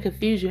understand the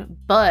confusion,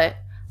 but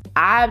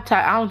I'm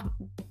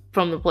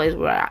from the place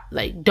where I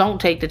like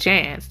don't take the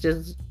chance.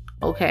 Just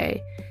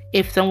okay.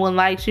 If someone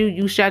likes you,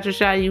 you shot your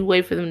shot, you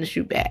wait for them to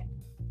shoot back.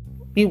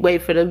 You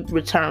wait for the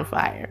return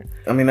fire.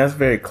 I mean, that's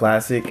very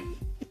classic,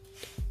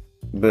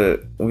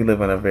 but we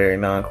live in a very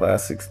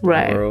non-classic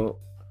world.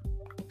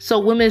 So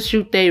women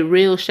shoot their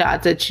real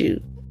shots at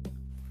you.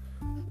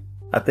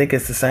 I think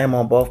it's the same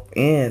on both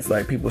ends.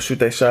 Like, people shoot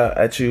their shot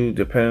at you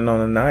depending on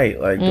the night.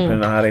 Like,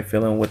 depending on how they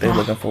feeling, what they're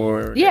looking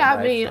for. Yeah,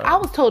 I mean, I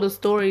was told a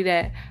story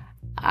that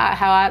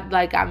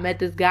I met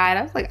this guy and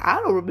I was like, I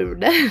don't remember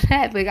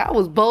that. Like, I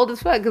was bold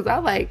as fuck because I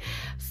like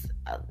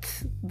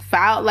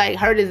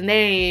heard his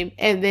name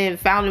and then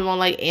found him on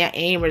like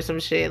AIM or some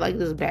shit. Like,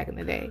 this is back in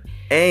the day.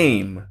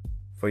 AIM.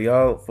 For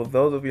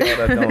those of y'all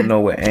that don't know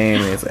what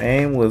AIM is,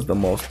 AIM was the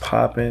most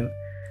popping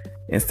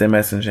instant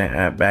messaging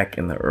app back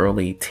in the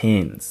early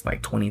 10s,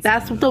 like 2010.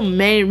 That's the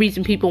main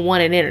reason people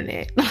wanted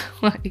internet.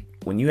 Like,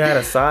 when you had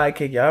a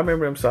sidekick, y'all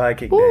remember them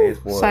sidekick days,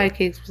 boy.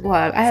 Sidekicks was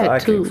live. I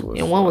had two,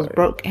 and one was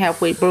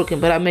halfway broken,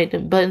 but I made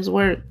them buttons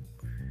work.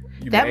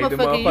 That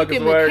motherfucker, you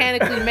can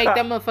mechanically make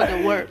that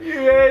motherfucker work.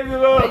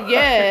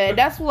 Yeah,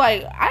 that's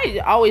like,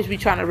 I always be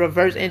trying to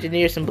reverse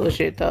engineer some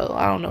bullshit though.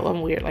 I don't know,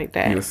 I'm weird like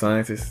that. You a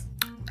scientist?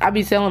 I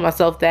be telling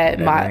myself that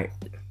night.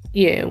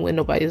 Yeah, when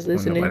nobody's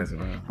listening.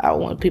 I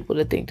want people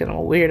to think that I'm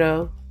a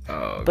weirdo. Oh,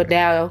 okay. But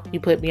now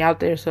you put me out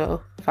there,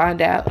 so find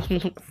out.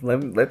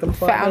 let them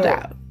find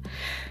out.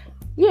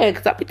 Yeah,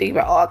 because I be thinking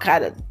about all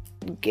kind of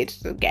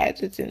gadgets and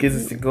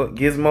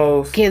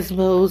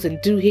gizmos and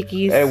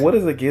doohickeys. Hey, what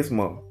is a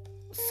gizmo?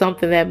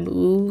 Something that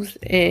moves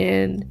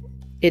and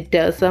it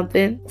does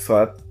something.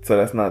 So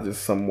that's not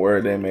just some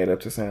word they made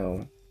up to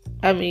sound.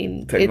 I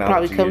mean, it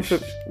probably comes from,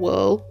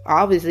 well,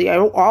 obviously,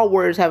 all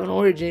words have an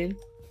origin.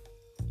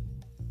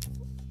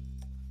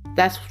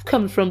 That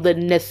comes from the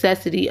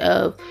necessity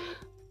of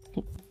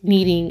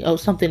needing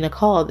something to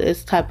call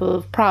this type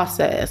of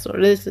process or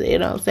this, you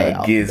know what I'm saying? A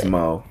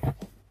gizmo.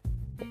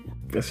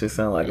 That should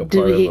sound like a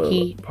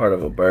part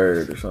of a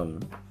bird or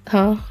something.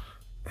 Huh?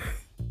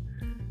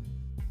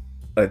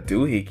 A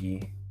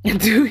doohickey. A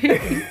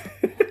doohickey.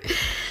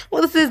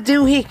 What is this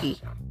doohickey?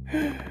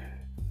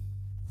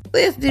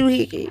 Let's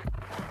doohickey.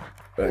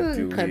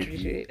 Country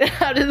shit.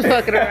 I'm just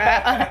fucking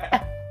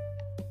around.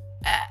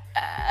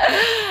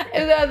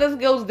 And that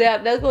goes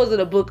down. That goes in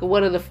the book of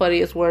one of the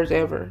funniest words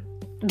ever.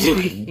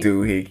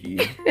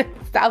 Doohickey.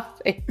 Stop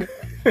saying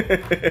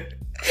it.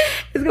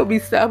 It's gonna be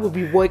stuff. We'll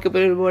be waking up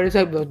in the morning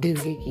talking about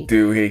doohickey.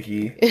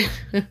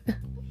 Doohickey.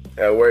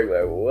 At work,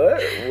 like,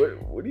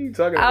 what are you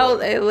talking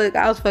about?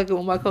 I was fucking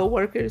with my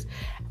coworkers.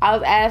 I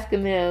was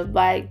asking them,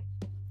 like,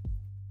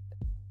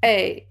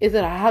 hey, is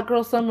it a hot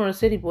girl summer or a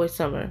city boy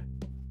summer?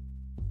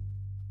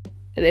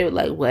 And they were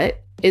like,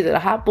 what? Is it a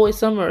hot boy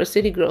summer or a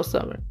city girl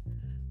summer?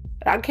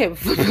 I kept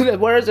flipping the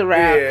words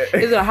around. Yeah.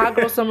 Is it a hot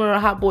girl summer or a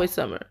hot boy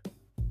summer?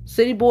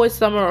 City boy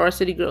summer or a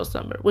city girl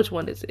summer? Which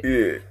one is it?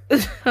 Yeah.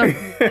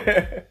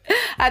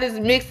 I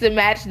just mixed and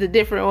matched the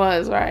different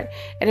ones, right?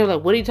 And they were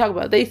like, what are you talking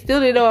about? They still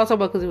didn't know what I was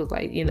talking about because it was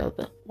like,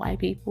 the white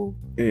people.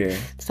 Yeah.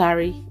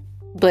 Sorry.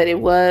 But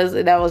it was,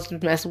 and I was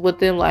just messing with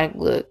them like,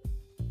 look,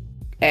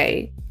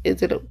 hey,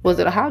 was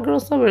it a hot girl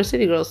summer or a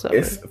city girl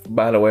summer?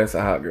 By the way, it's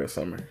a hot girl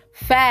summer.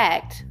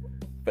 Fact.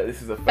 But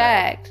this is a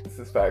fact. This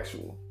is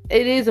factual.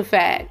 It is a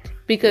fact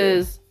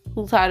because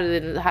who's hotter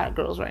than the hot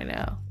girls right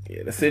now?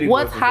 Yeah, the city.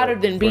 What's hotter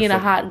than being a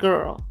hot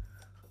girl?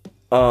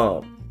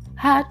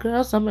 Hot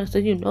girl summer,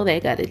 so they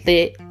got it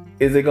lit.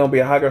 Is it gonna be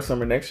a hot girl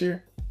summer next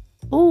year?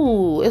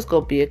 Ooh, it's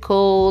gonna be a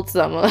cold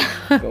summer.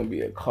 It's gonna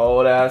be a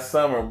cold ass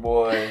summer,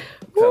 boy.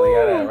 I'm telling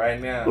y'all that right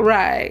now.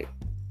 Right.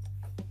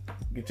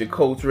 Get your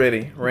coats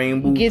ready,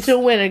 rain boots. Get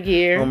your winter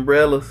gear,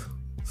 umbrellas,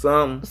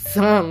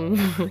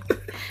 something.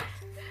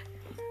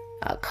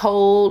 A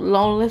cold,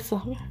 lonely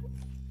summer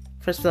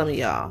for some of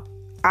y'all.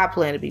 I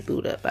plan to be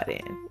booed up by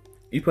then.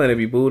 You plan to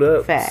be booed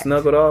up, Fact.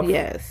 snuggled off,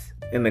 yes,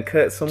 in the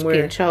cut somewhere.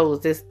 Getting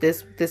chose this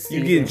season.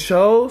 You getting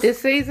chose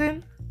this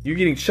season? You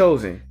getting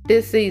chosen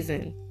this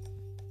season?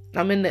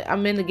 I'm in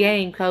the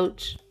game,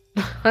 coach.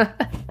 I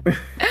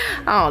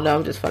don't know.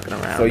 I'm just fucking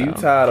around. So you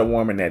tired of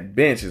warming that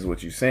bench, is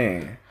what you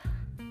saying?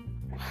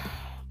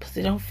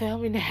 Pussy, don't fail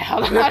me now.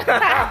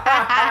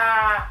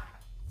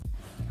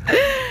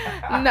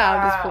 No,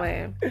 I'm just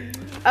playing.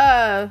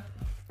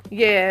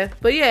 Yeah,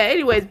 but yeah.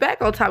 Anyways,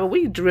 back on topic.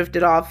 We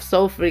drifted off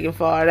so freaking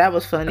far. That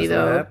was funny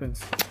though. What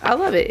happens. I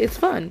love it. It's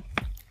fun.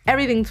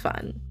 Everything's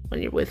fun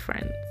when you're with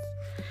friends.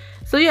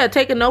 So yeah,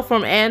 take a note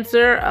from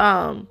Answer.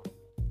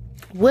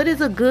 What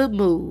is a good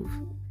move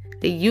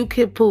that you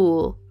can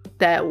pull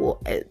that will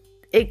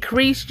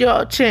increase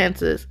your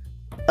chances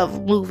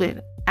of moving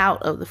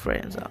out of the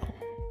friend zone?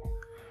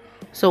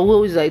 So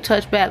what was like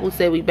touch back? We'll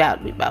say we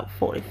about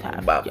 45.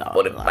 About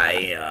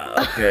 45.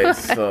 Okay,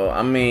 so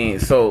I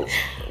mean,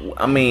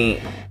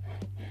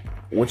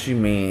 what you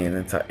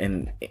mean?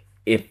 And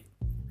if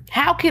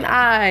how can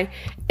I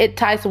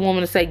entice a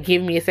woman to say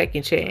give me a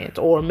second chance,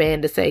 or a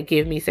man to say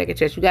give me a second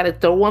chance? You got to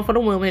throw one for the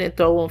women and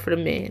throw one for the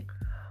men.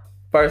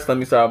 First, let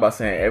me start by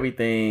saying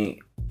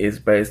everything is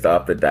based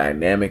off the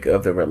dynamic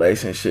of the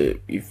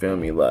relationship. You feel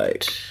me?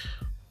 Like.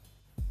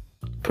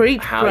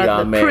 Preach, how brother,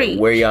 y'all met, preach.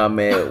 where y'all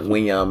met,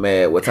 when y'all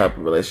met, what type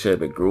of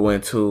relationship it grew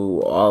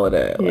into, all of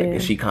that. Like,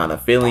 is she kind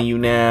of feeling you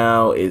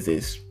now? Is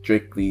it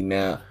strictly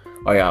now?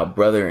 Are y'all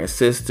brother and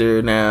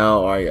sister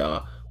now? Are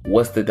y'all,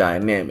 what's the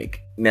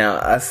dynamic? Now,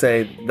 I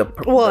say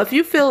if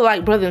you feel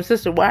like brother and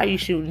sister, why are you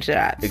shooting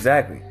shots?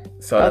 Exactly.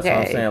 So that's what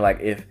I'm saying. Like,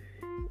 if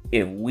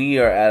we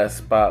are at a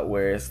spot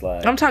where it's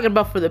like, I'm talking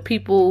about for the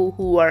people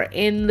who are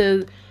in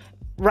the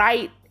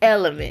right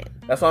element.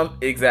 That's what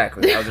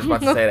exactly. I was just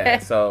about to say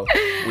that. So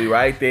we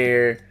right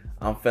there.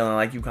 I'm feeling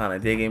like you kind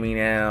of digging me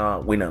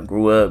now. We done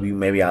grew up.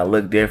 Maybe I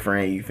look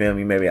different. You feel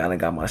me? Maybe I done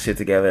got my shit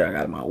together. I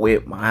got my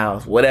whip, my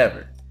house,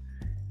 whatever.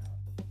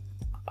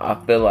 I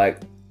feel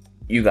like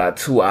you got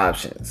two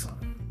options.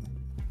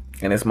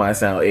 And this might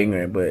sound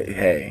ignorant, but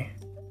hey.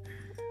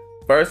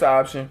 First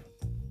option,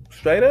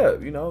 straight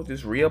up,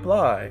 just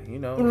reapply,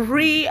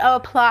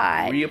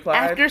 Reapply.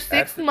 After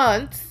 6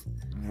 months.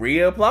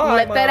 Reapply.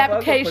 Let that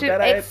application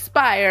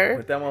expire.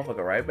 Put that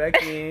motherfucker right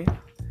back in.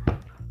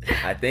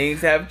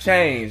 Things have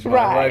changed,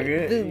 right?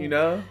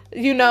 The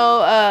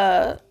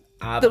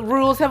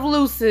rules have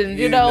loosened.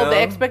 The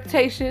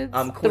expectations,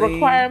 the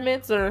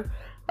requirements are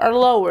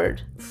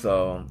lowered.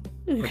 So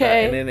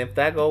okay, and then if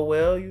that go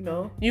well,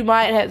 you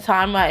might have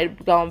time might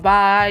have gone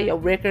by. Your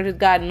record has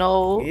gotten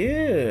old.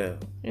 Yeah.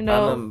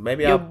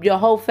 Maybe your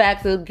whole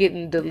facts are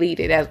getting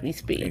deleted as we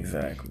speak.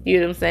 Exactly. You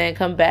know what I'm saying?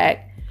 Come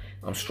back.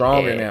 I'm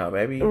stronger now,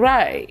 baby.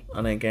 Right.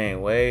 I done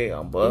gained weight.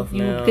 I'm buff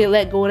now. You can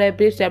let go of that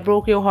bitch that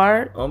broke your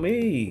heart. On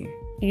me.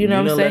 You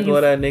know what I'm saying? Let go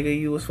of that nigga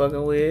you was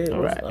fucking with.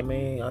 Right. I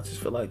mean, I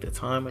just feel like the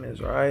timing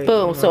is right.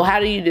 Boom. So how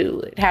do you do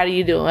it? How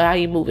you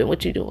moving?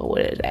 What you doing?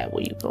 What is that?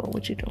 Where you going?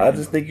 What you doing? I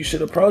just think you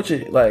should approach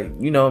it like,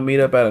 meet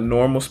up at a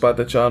normal spot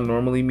that y'all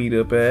normally meet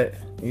up at,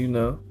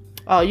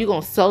 Oh, you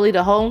gonna sully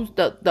the home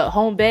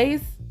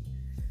base?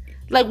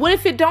 Like, what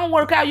if it don't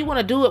work out? You want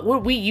to do it where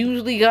we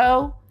usually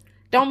go?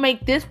 Don't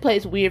make this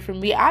place weird for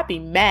me. I'd be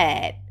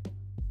mad.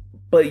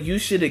 But you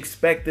should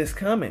expect this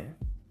coming.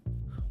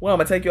 Well, I'm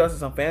gonna take you out to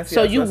some fancy.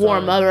 So you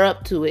warm her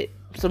up to it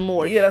some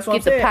more. Yeah, that's what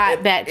I'm saying. Get the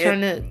pot back,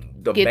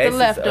 get the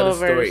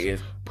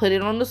leftovers, put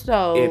it on the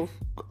stove,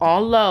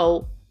 on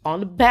low,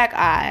 on the back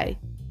eye.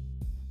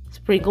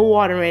 Sprinkle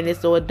water in it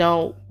so it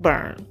don't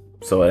burn.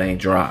 So it ain't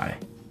dry.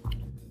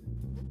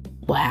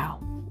 Wow.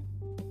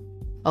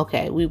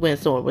 Okay, we went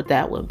somewhere with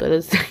that one, but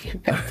let's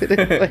get back to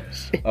the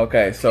question.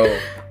 Okay, so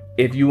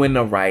if you in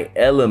the right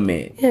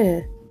element, yeah,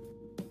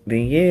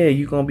 then yeah,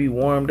 you gonna be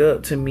warmed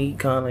up to me,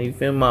 kind of. You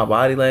feel my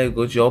body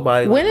language, your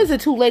body. When is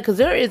it too late? Because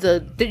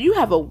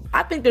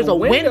I think there's a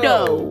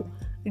window.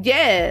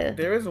 Yeah,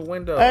 there is a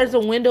window. There's a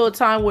window of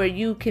time where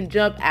you can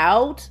jump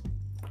out,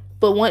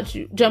 but once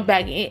you jump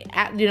back in,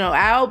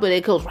 out, but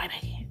it goes right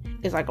back in.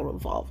 It's like a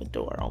revolving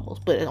door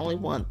almost, but it's only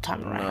one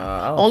time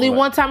around.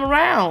 One time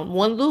around.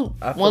 One loop.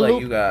 I feel one like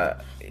loop. You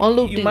got. One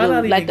loop. You might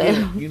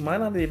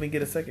not even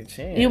get a second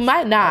chance. You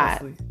might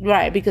not, honestly.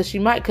 right? Because she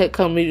might cut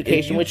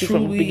communication with you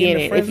from the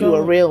beginning if you're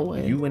a real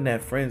one. You in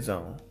that friend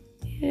zone.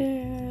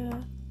 Yeah.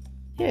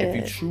 If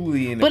you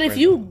truly in. But if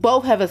you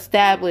both have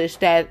established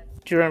that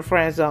you're in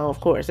friend zone,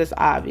 of course, that's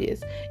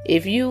obvious.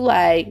 If you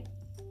like.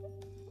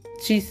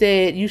 She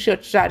said, you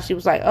shot. She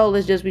was like, oh,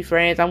 let's just be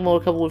friends. I'm more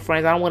comfortable with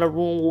friends. I don't want to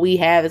ruin what we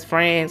have as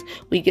friends.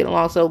 We get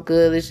along so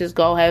good. Let's just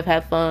go have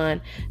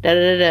fun.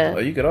 Oh,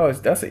 you could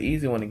always, that's an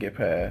easy one to get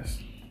past.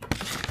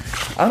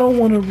 I don't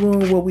want to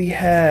ruin what we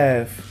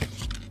have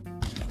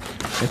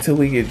until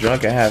we get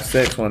drunk and have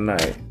sex one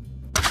night.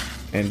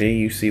 And then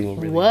you see what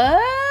really.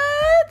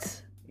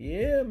 What?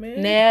 Yeah,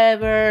 man.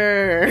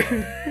 Never.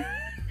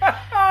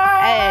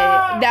 Hey,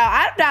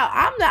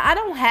 I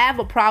don't have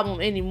a problem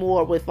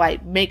anymore with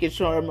like making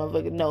sure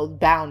motherfucker knows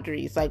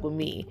boundaries. Like with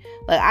me,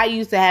 like I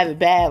used to have it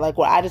bad, like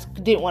where I just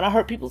didn't want to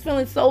hurt people's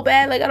feelings so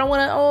bad. Like I don't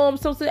want to. Oh, I'm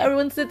so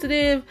everyone's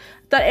sensitive. I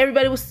thought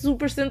everybody was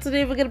super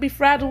sensitive. We're gonna be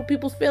fragile with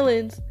people's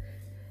feelings.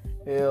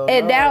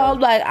 Now I'm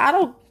like, I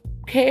don't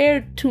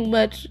care too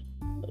much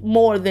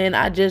more than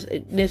I just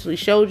initially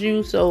showed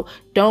you. So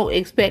don't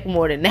expect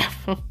more than that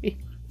from me.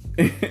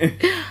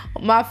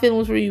 My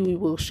feelings for you, we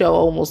will show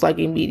almost like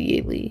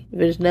immediately. If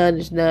there's none,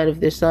 there's none. If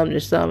there's some,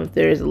 there's some. If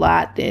there is a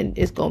lot, then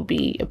it's gonna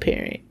be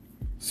apparent.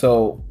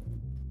 So,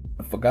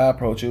 if a guy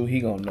approach you,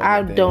 he gonna know.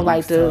 I don't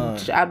like to.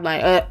 I'm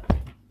like,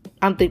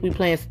 I think we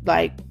playing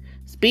like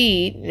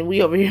speed, and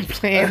we over here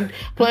playing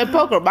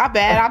poker. My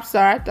bad. I'm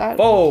sorry. I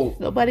thought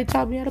nobody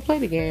taught me how to play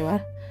the game.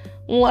 I'm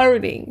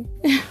learning.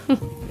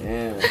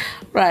 Yeah.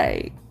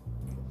 Right.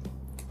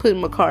 Putting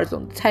my cards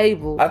on the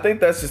table. I think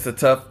that's just a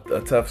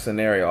tough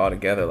scenario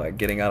altogether. Like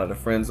getting out of the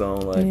friend zone.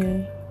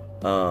 Like,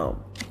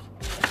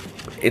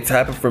 it's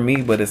happened for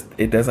me, but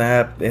it doesn't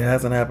happen. It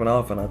hasn't happened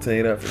often. I'll tell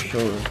you that for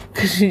sure.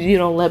 Because you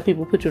don't let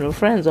people put you in a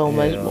friend zone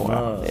much more.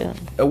 No.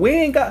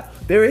 Yeah.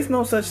 There is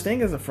no such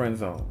thing as a friend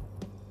zone.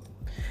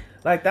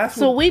 Like that's.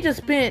 So we just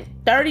spent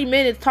 30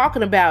 minutes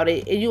talking about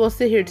it, and you gonna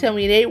sit here and tell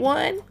me it ain't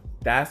one?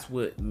 That's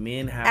what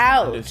men have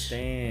to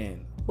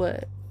understand.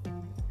 What?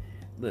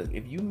 Look,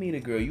 if you meet a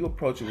girl, you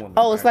approach a woman.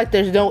 Oh, it's like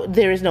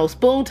there is no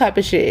spoon type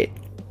of shit.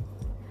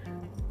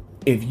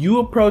 If you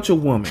approach a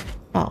woman,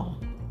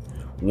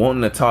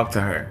 wanting to talk to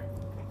her,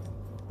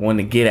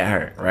 wanting to get at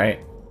her, right?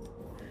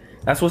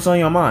 That's what's on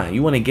your mind.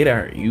 You want to get at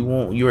her.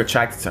 You're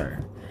attracted to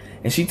her,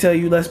 and she tell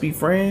you, "Let's be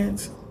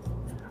friends."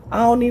 I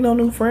don't need no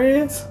new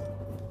friends.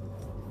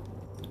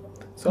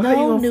 So how you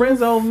gonna friend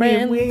zone me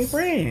if we ain't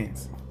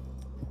friends?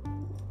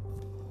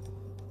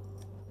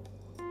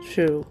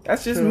 True.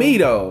 That's just me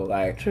though.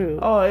 Like, true.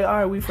 Oh, all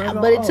right, we friends.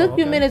 But it took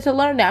you a minute to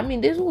learn that. I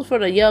mean, this was for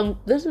the young.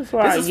 This is for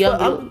our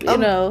young. You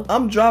know,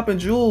 I'm dropping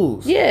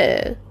jewels.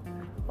 Yeah.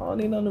 I don't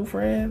need no new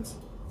friends.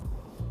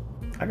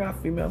 I got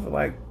females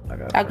like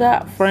I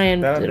got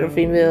friends that are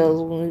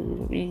females.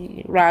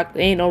 We rock.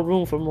 Ain't no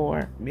room for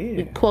more. Yeah.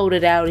 We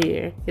quoted out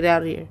here. Get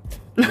out of here.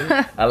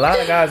 A lot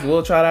of guys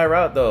will try that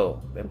route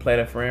though. They play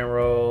the friend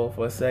role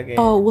for a second.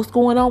 Oh, what's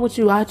going on with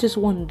you? I just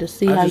wanted to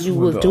see how you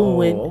was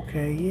doing. Oh,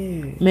 okay,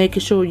 yeah. Making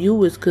sure you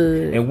was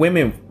good. And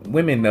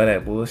women know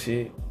that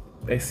bullshit.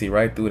 They see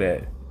right through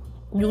that.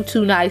 You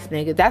too nice,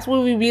 nigga. That's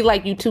when we be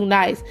like, you too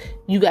nice.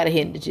 You got a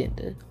hidden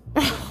agenda.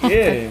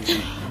 Yeah,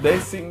 they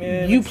see,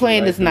 man. You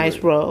playing this nice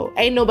role.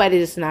 Ain't nobody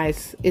this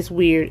nice. It's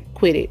weird.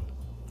 Quit it.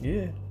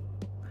 Yeah.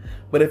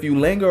 But if you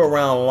linger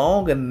around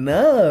long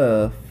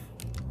enough,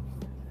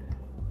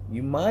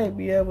 you might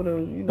be able to,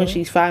 when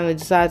she finally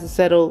decides to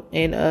settle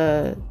and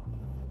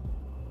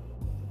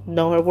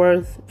know her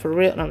worth for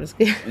real. No, I'm just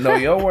kidding. Know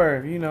your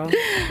worth,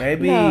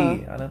 Maybe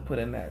I done put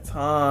in that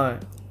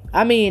time.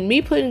 I mean,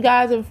 me putting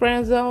guys in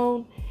friend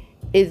zone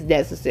is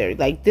necessary.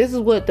 Like, this is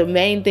what the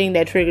main thing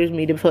that triggers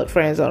me to put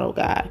friend zone on a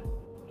guy.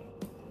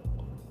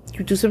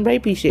 You do some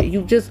rapey shit.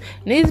 You just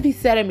needs to be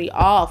setting me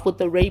off with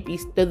the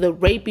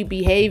rapey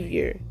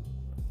behavior.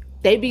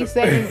 They be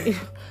setting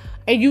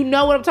and you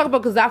know what I'm talking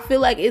about, because I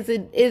feel like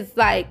it's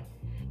like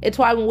it's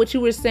why what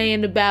you were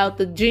saying about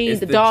the gene,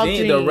 the dog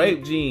gene, the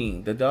rape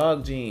gene, the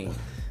dog gene.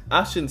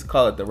 I shouldn't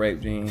call it the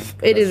rape gene.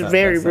 It is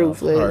very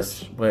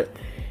ruthless. Harsh, but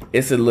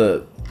it's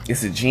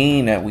a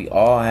gene that we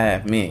all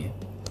have. Men,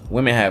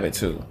 women have it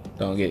too.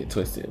 Don't get it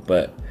twisted.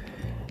 But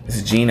it's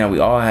a gene that we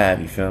all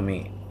have. You feel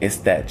me? It's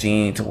that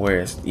gene to where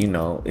it's,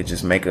 it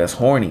just make us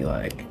horny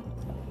like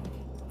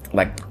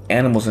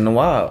animals in the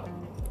wild.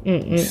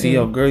 You see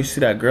your girl, you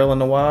see that girl in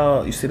the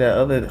wild, you see that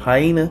other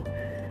hyena,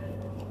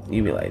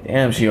 you be like,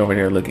 damn, she over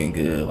there looking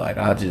good. Like,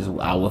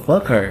 I will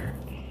fuck her.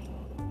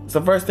 It's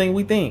the first thing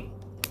we think.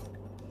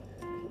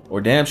 Or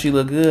damn, she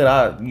look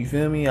good. You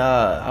feel me?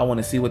 I want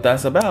to see what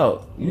that's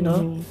about.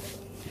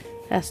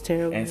 That's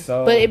terrible. And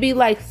so, but it'd be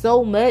like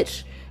so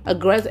much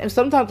aggressive. And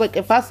sometimes, like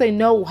if I say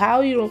no, how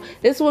you don't?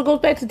 This is what goes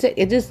back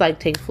to it. Just like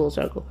takes full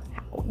circle.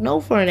 No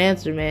for an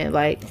answer, man.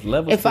 Like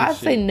if I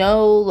say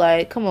no,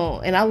 like come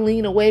on, and I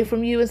lean away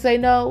from you and say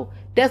no,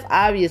 that's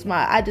obvious.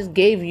 I just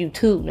gave you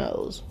 2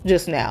 no's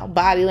just now,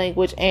 body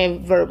language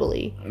and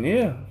verbally.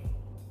 Yeah.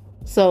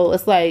 So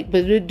it's like,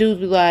 but the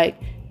dudes be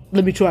like,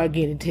 let me try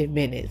again in 10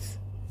 minutes.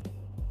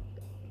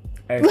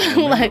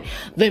 Like,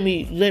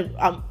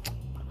 I'm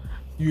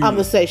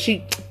gonna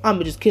say I'm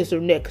gonna just kiss her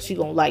neck because she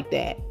gonna like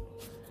that.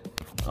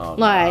 Oh,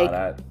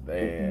 like,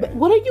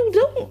 what are you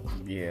doing?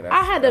 Yeah,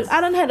 I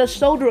done had to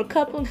shoulder a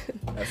couple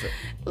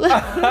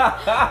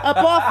up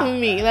off of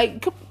me.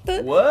 Like,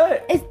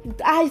 what?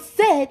 I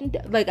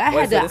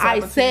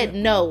said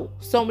no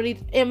so many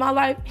in my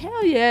life.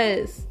 Hell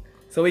yes.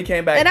 So he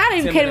came back, and I didn't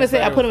even care to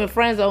say I put him in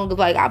friend zone because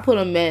like I put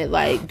him at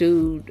like,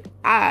 dude,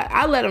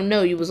 I let him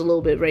know you was a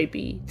little bit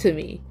rapey to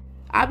me.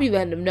 I be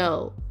letting him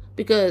know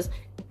because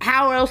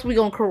how else we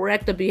gonna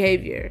correct the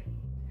behavior?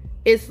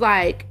 It's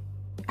like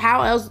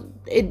how else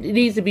it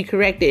needs to be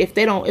corrected if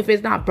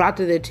it's not brought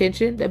to their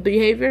attention, the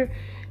behavior,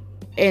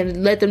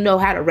 and let them know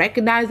how to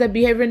recognize that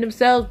behavior in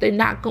themselves. They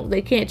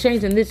can't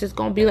change, and this is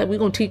gonna be like we're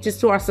gonna teach this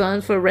to our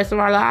sons for the rest of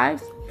our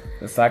lives.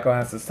 The cycle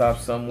has to stop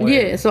somewhere.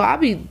 Yeah, so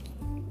you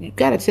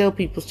gotta tell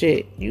people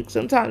shit.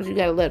 Sometimes you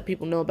gotta let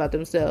people know about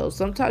themselves.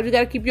 Sometimes you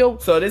gotta keep your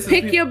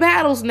your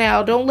battles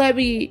now. Don't let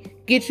me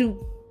get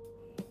you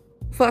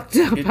fucked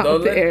up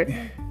out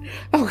there.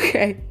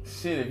 Okay.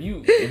 Shit,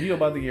 if you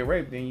about to get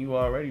raped, then you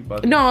already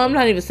about to. No, I'm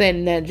not even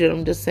saying that, Jim.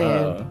 I'm just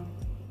saying,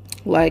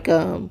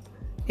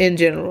 in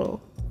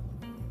general.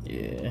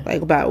 Yeah.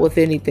 Like with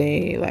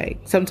anything. Like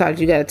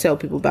sometimes you gotta tell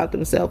people about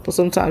themselves, but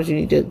sometimes you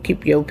need to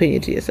keep your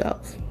opinion to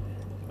yourself.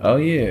 Oh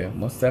yeah,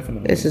 most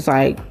definitely. It's just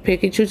like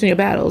pick and choosing your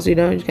battles. You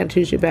just gotta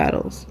choose your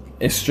battles.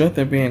 It's strength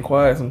in being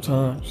quiet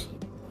sometimes.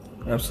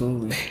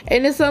 Absolutely.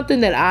 And it's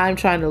something that I'm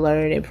trying to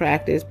learn and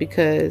practice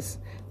because,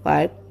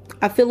 like,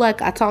 I feel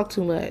like I talk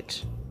too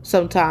much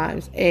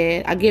sometimes,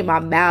 and I get my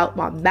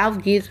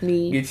mouth gets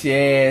me. Get your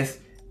ass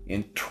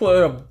in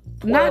trouble.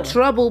 Not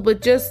trouble,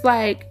 but just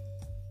like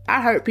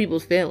I hurt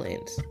people's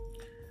feelings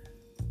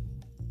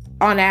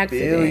on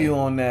accident. Feel you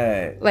on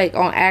that. Like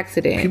on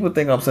accident. People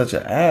think I'm such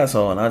an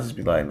asshole, and I just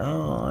be like,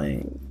 no, I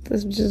ain't.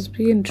 That's just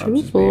being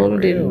truthful. I'm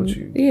just being real with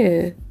you.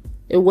 Yeah,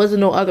 it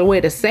wasn't no other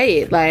way to say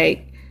it.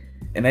 Like.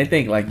 And they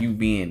think like you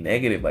being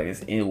negative, like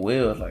it's ill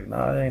will. It's like,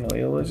 nah, it ain't no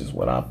ill will. It's just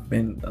what I've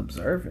been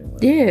observing.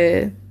 Like,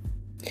 yeah.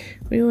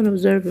 When you're an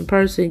observing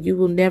person, you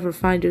will never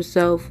find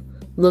yourself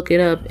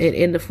looking up and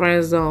in the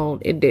friend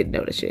zone and didn't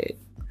know the shit.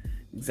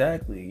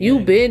 Exactly. You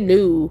been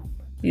new.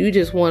 You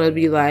just want to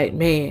be like,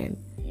 man.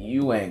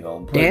 You ain't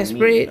gonna put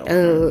desperate. Me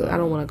in I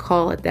don't want to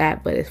call it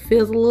that, but it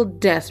feels a little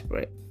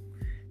desperate.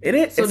 It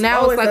is. So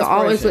now it's like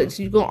always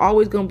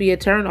gonna be a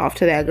turn off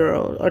to that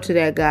girl or to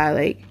that guy,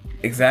 like.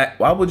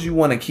 Exactly. Why would you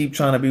want to keep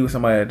trying to be with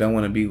somebody that don't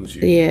want to be with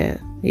you? Yeah,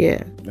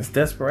 yeah. It's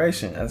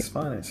desperation. That's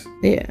finest.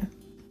 Yeah.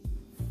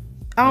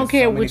 I don't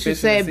care what you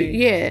say, but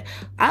yeah,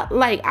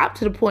 I'm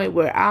to the point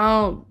where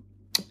I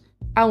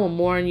will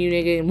mourn you,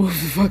 nigga, and move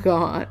the fuck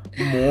on.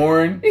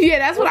 Mourn? Yeah,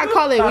 that's what I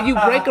call it. When you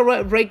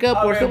break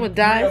up or someone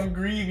dies. I'm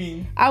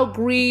grieving. I'll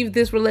grieve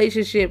this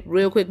relationship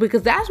real quick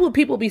because that's what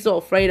people be so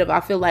afraid of.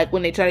 I feel like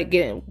when they try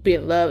to be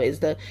in love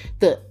is the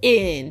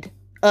end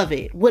of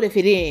it. What if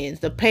it ends?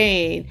 The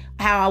pain,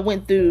 how I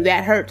went through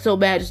that hurt so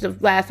bad just the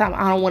last time.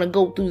 I don't want to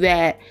go through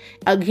that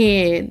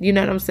again. You know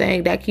what I'm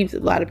saying? That keeps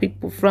a lot of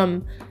people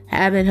from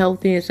having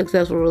healthy and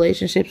successful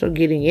relationships or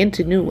getting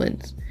into new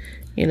ones.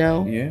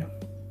 Yeah.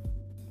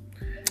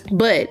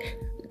 But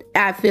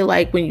I feel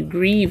like when you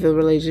grieve a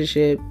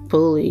relationship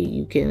fully,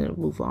 you can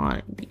move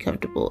on and be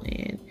comfortable,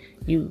 and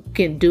you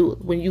can do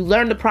it. When you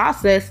learn the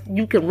process,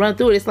 you can run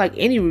through it. It's like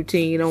any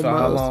routine, almost. So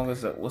how long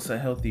is what's a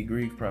healthy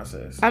grief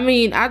process? I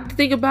mean, I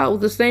think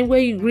about the same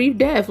way you grieve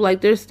death. Like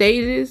there's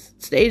stages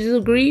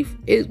of grief.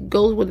 It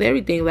goes with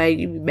everything. Like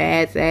you be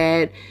mad,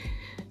 sad,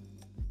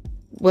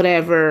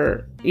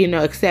 whatever,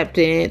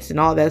 acceptance and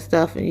all that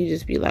stuff, and you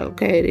just be like,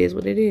 okay, it is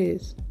what it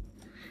is,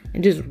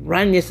 and just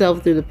run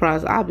yourself through the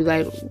process. I'll be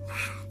like,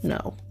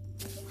 no,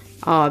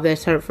 oh,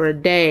 that's hurt for a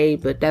day,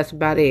 but that's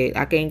about it.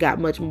 I ain't got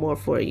much more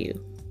for you.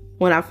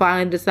 When I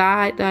finally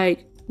decide,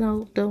 like,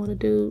 no, don't want to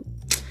do,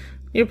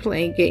 you're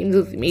playing games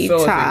with me,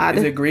 so Todd.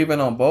 Is it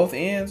grieving on both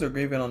ends or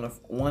grieving on the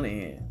one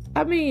end?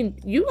 I mean,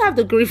 you have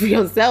to grieve for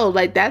yourself.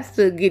 Like, that's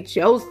to get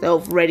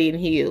yourself ready and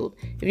healed.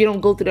 If you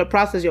don't go through that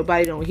process, your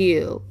body don't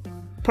heal.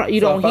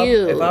 Don't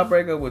heal. If I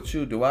break up with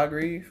you, do I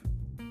grieve?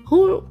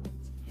 Who?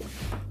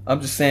 I'm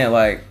just saying,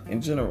 like,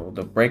 in general,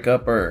 the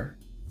breakup.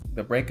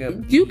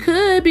 You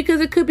could, because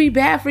it could be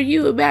bad for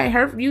you. It might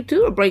hurt you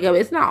too, a breakup.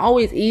 It's not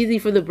always easy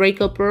for the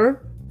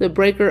breaker-upper. The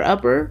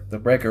breaker-upper.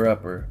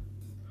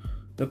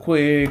 The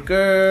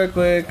quicker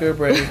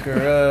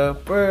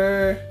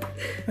breaker-upper.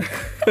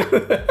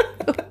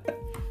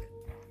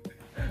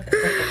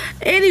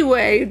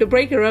 Anyway, the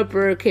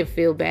breaker-upper can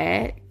feel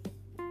bad.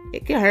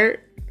 It can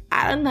hurt.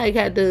 I don't like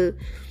had to.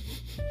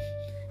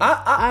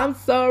 I'm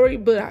sorry,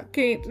 but I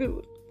can't do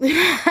it.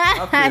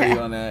 I feel you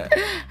on that.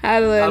 I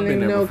let I've been him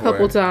there know a before,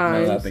 couple now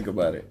that I times. think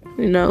about it.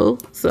 You know,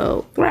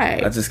 so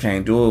right. I just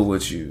can't do it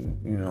with you.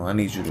 You know, I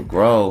need you to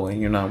grow,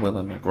 and you're not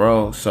willing to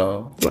grow.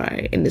 So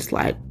Right, and it's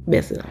like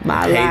messing up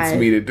my it life. hates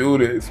me to do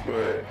this,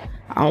 but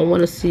I don't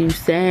want to see you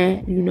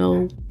sad. You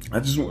know. I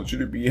just want you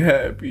to be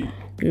happy.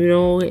 You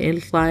know, and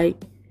it's like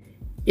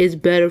it's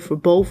better for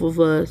both of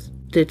us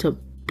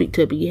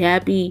to be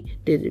happy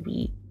than to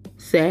be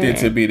sad. Than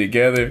to be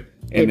together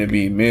and to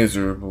be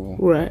miserable.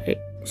 Right.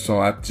 So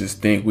I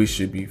just think we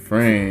should be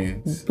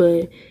friends.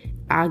 But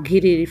I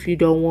get it if you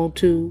don't want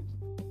to.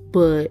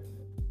 But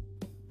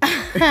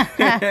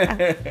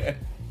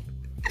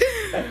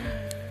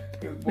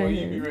boy,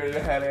 you be ready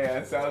to have that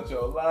ass out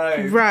your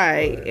life.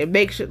 right. And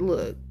make sure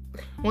look.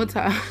 One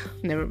time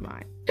never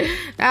mind.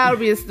 That'll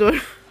be a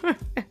story.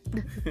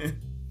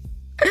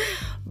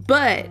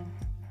 But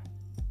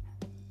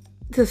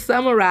to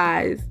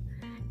summarize,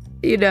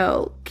 you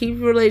know, keep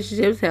your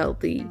relationships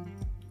healthy.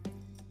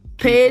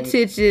 Pay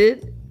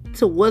attention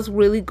to what's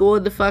really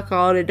going the fuck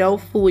on and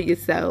don't fool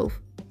yourself.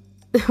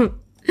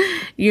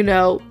 You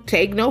know,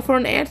 take no for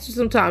an answer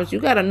sometimes. You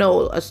gotta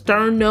know a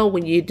stern no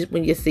when you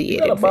see it. You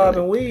gotta bob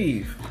and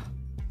weave.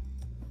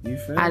 You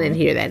feel I me? didn't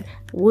hear that.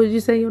 What did you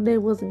say your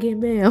name was again,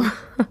 ma'am?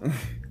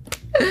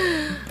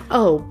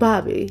 Oh,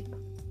 Bobby.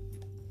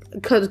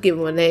 Couldn't give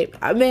him a name.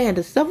 Man,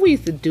 the stuff we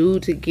used to do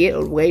to get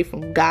away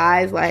from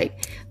guys,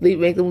 like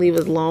make them leave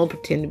us alone,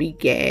 pretend to be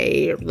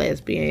gay or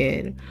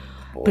lesbian,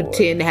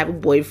 pretend to have a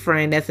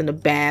boyfriend that's in the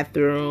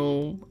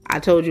bathroom. I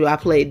told you I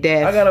played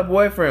death. I got a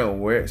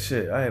boyfriend. Where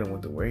shit? I ain't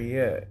went to where he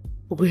at.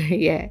 Where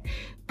he at?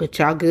 But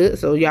y'all good?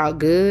 So y'all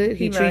good?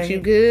 He treats you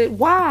good?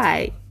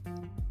 Why?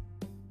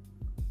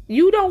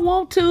 You don't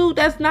want to.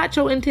 That's not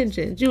your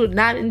intentions. You are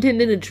not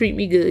intending to treat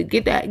me good.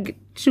 Get that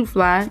shoe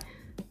fly.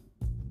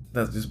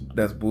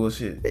 That's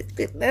bullshit.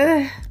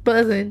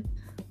 Buzzing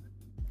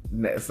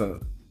That's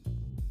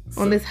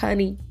on this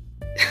honey.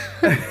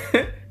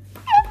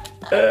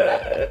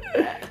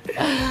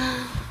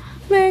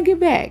 Man, get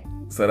back.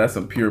 So that's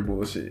some pure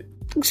bullshit.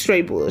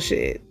 Straight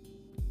bullshit.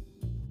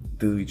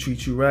 Do we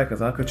treat you right?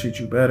 Because I could treat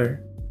you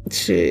better.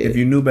 Shit. If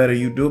you knew better,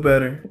 you do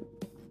better.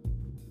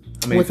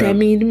 What that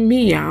mean to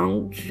me? I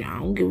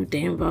don't give a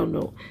damn about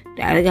no.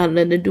 That ain't got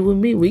nothing to do with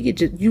me. We could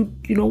just you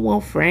don't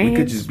want friends. We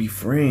could just be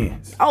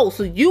friends. Oh,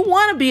 so you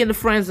want to be in the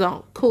friend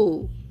zone?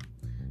 Cool.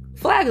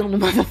 Flag on the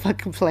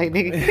motherfucking play,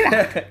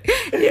 nigga.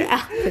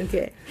 Yeah,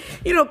 okay.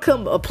 You don't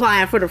come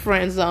applying for the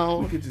friend We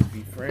zone. could just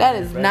be friends. That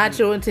is baby. not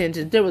your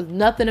intention. There was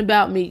nothing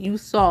about me you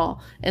saw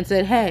and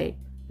said, hey,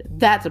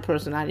 that's a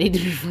person I need to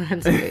be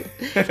friends with.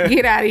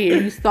 Get out of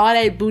here. You saw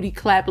that booty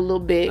clap a little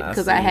bit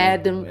because I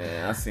had them.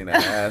 Man, I seen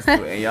that ass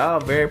too. And y'all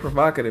very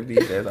provocative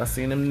these days. I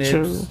seen them nips.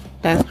 True.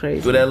 That's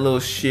crazy. With that little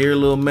sheer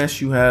little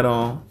mess you had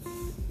on.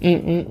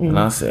 And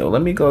I said, well,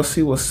 let me go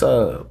see what's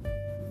up.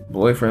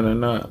 Boyfriend or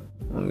not.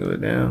 I don't give a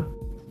damn.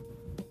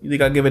 You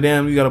think I give a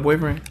damn you got a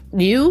boyfriend?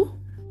 You?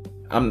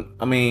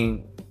 I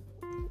mean,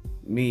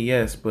 me,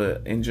 yes,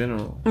 but in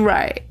general.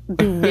 Right.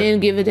 Do men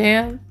give a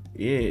damn?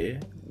 Yeah.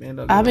 Man,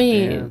 don't I give a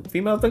mean, damn.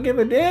 Females don't give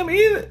a damn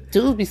either.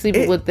 Dudes be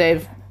sleeping with their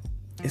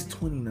It's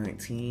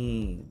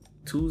 2019.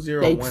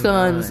 2019.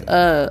 sons'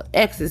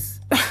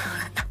 exes.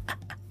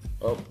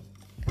 Oh,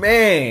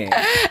 man.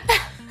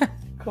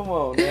 Come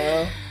on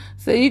now.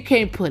 So you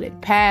can't put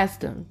it past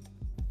them.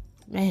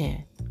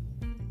 Man.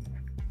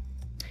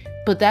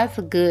 But that's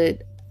a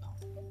good...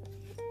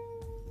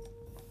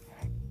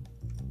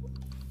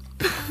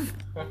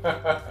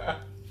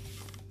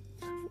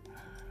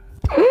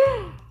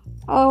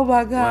 Oh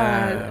my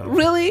God. Wow.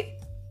 Really?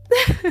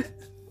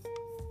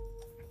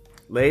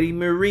 Lady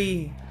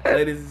Marie,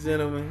 ladies and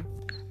gentlemen.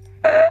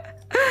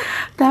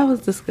 That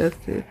was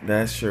disgusting.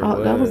 That sure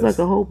was. That was like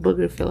a whole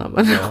booger fill out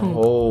my A nose.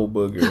 whole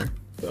booger.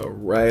 Fell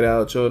right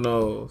out your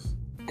nose.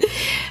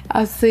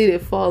 I seen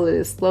it falling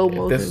in slow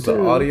motion. This is too.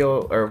 an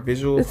audio or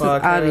visual This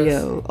podcast. is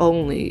audio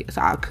only.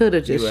 So I could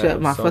have just You shut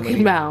have my so fucking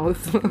many-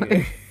 mouth.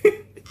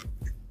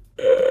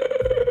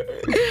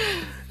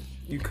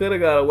 You could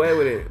have got away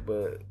with it,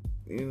 but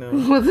you know.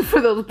 Was it for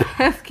those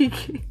pesky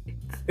kids?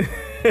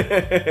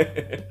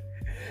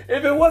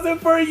 If it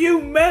wasn't for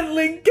you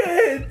meddling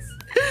kids.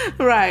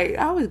 Right.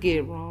 I always get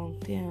it wrong.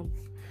 Damn.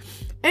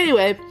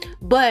 Anyway,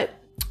 but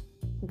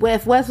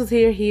if Wes was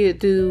here, he would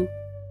do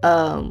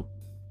an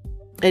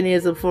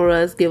ism for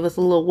us, give us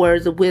a little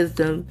words of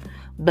wisdom,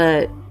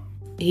 but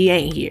he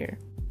ain't here.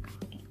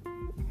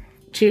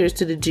 Cheers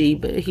to the G,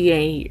 but he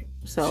ain't here.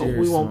 So Cheers,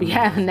 we won't be son.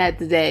 having that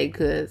today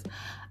because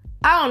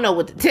I don't know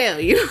what to tell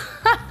you.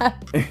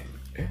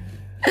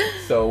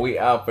 So we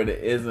out for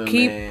the ism,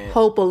 Keep man.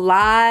 hope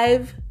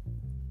alive.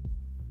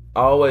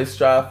 Always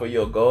strive for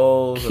your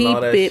goals and Keep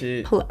all that it.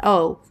 shit.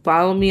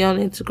 Follow me on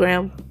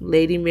Instagram,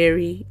 Lady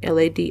Mary,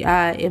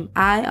 LADIMIRIE.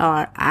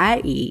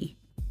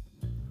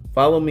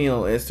 Follow me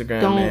on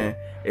Instagram, Don't- man.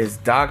 It's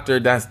Dr.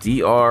 That's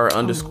DR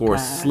God.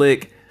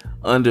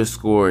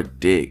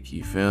 _slick_dick.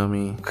 You feel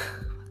me?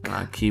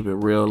 I keep it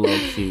real low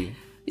key.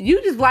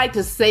 You just like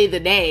to say the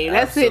name.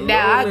 That's it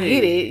now. I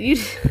get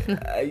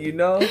it. You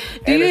know?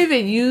 Do you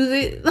even use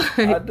it?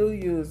 I do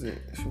use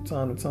it from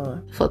time to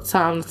time. From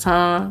time to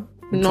time.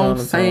 You know what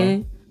I'm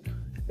saying?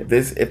 If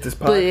this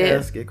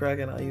podcast get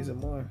cracking, I'll use it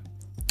more.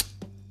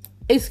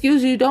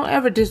 Excuse you, don't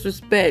ever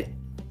disrespect.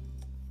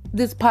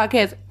 This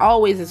podcast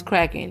always is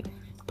cracking.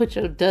 Put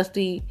your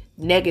dusty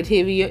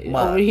negativity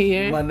over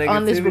here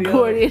on this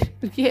recorded.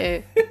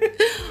 Yeah.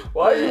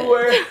 Why you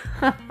wearing?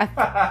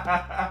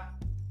 I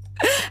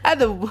had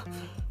to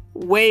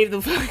wave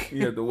the fuck.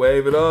 You have to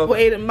wave it off.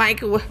 Wave the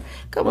mic away.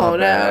 Come on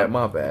now.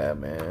 My bad,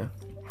 man.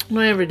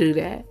 Don't ever do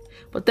that.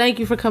 But thank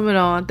you for coming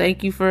on.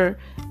 Thank you for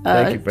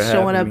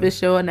showing up and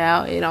showing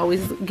out and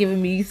always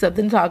giving me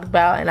something to talk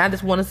about. And I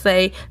just want to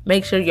say,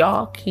 make sure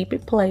y'all keep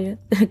it playing.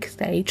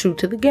 Stay true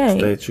to the game.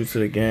 Stay true to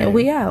the game. And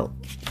we out.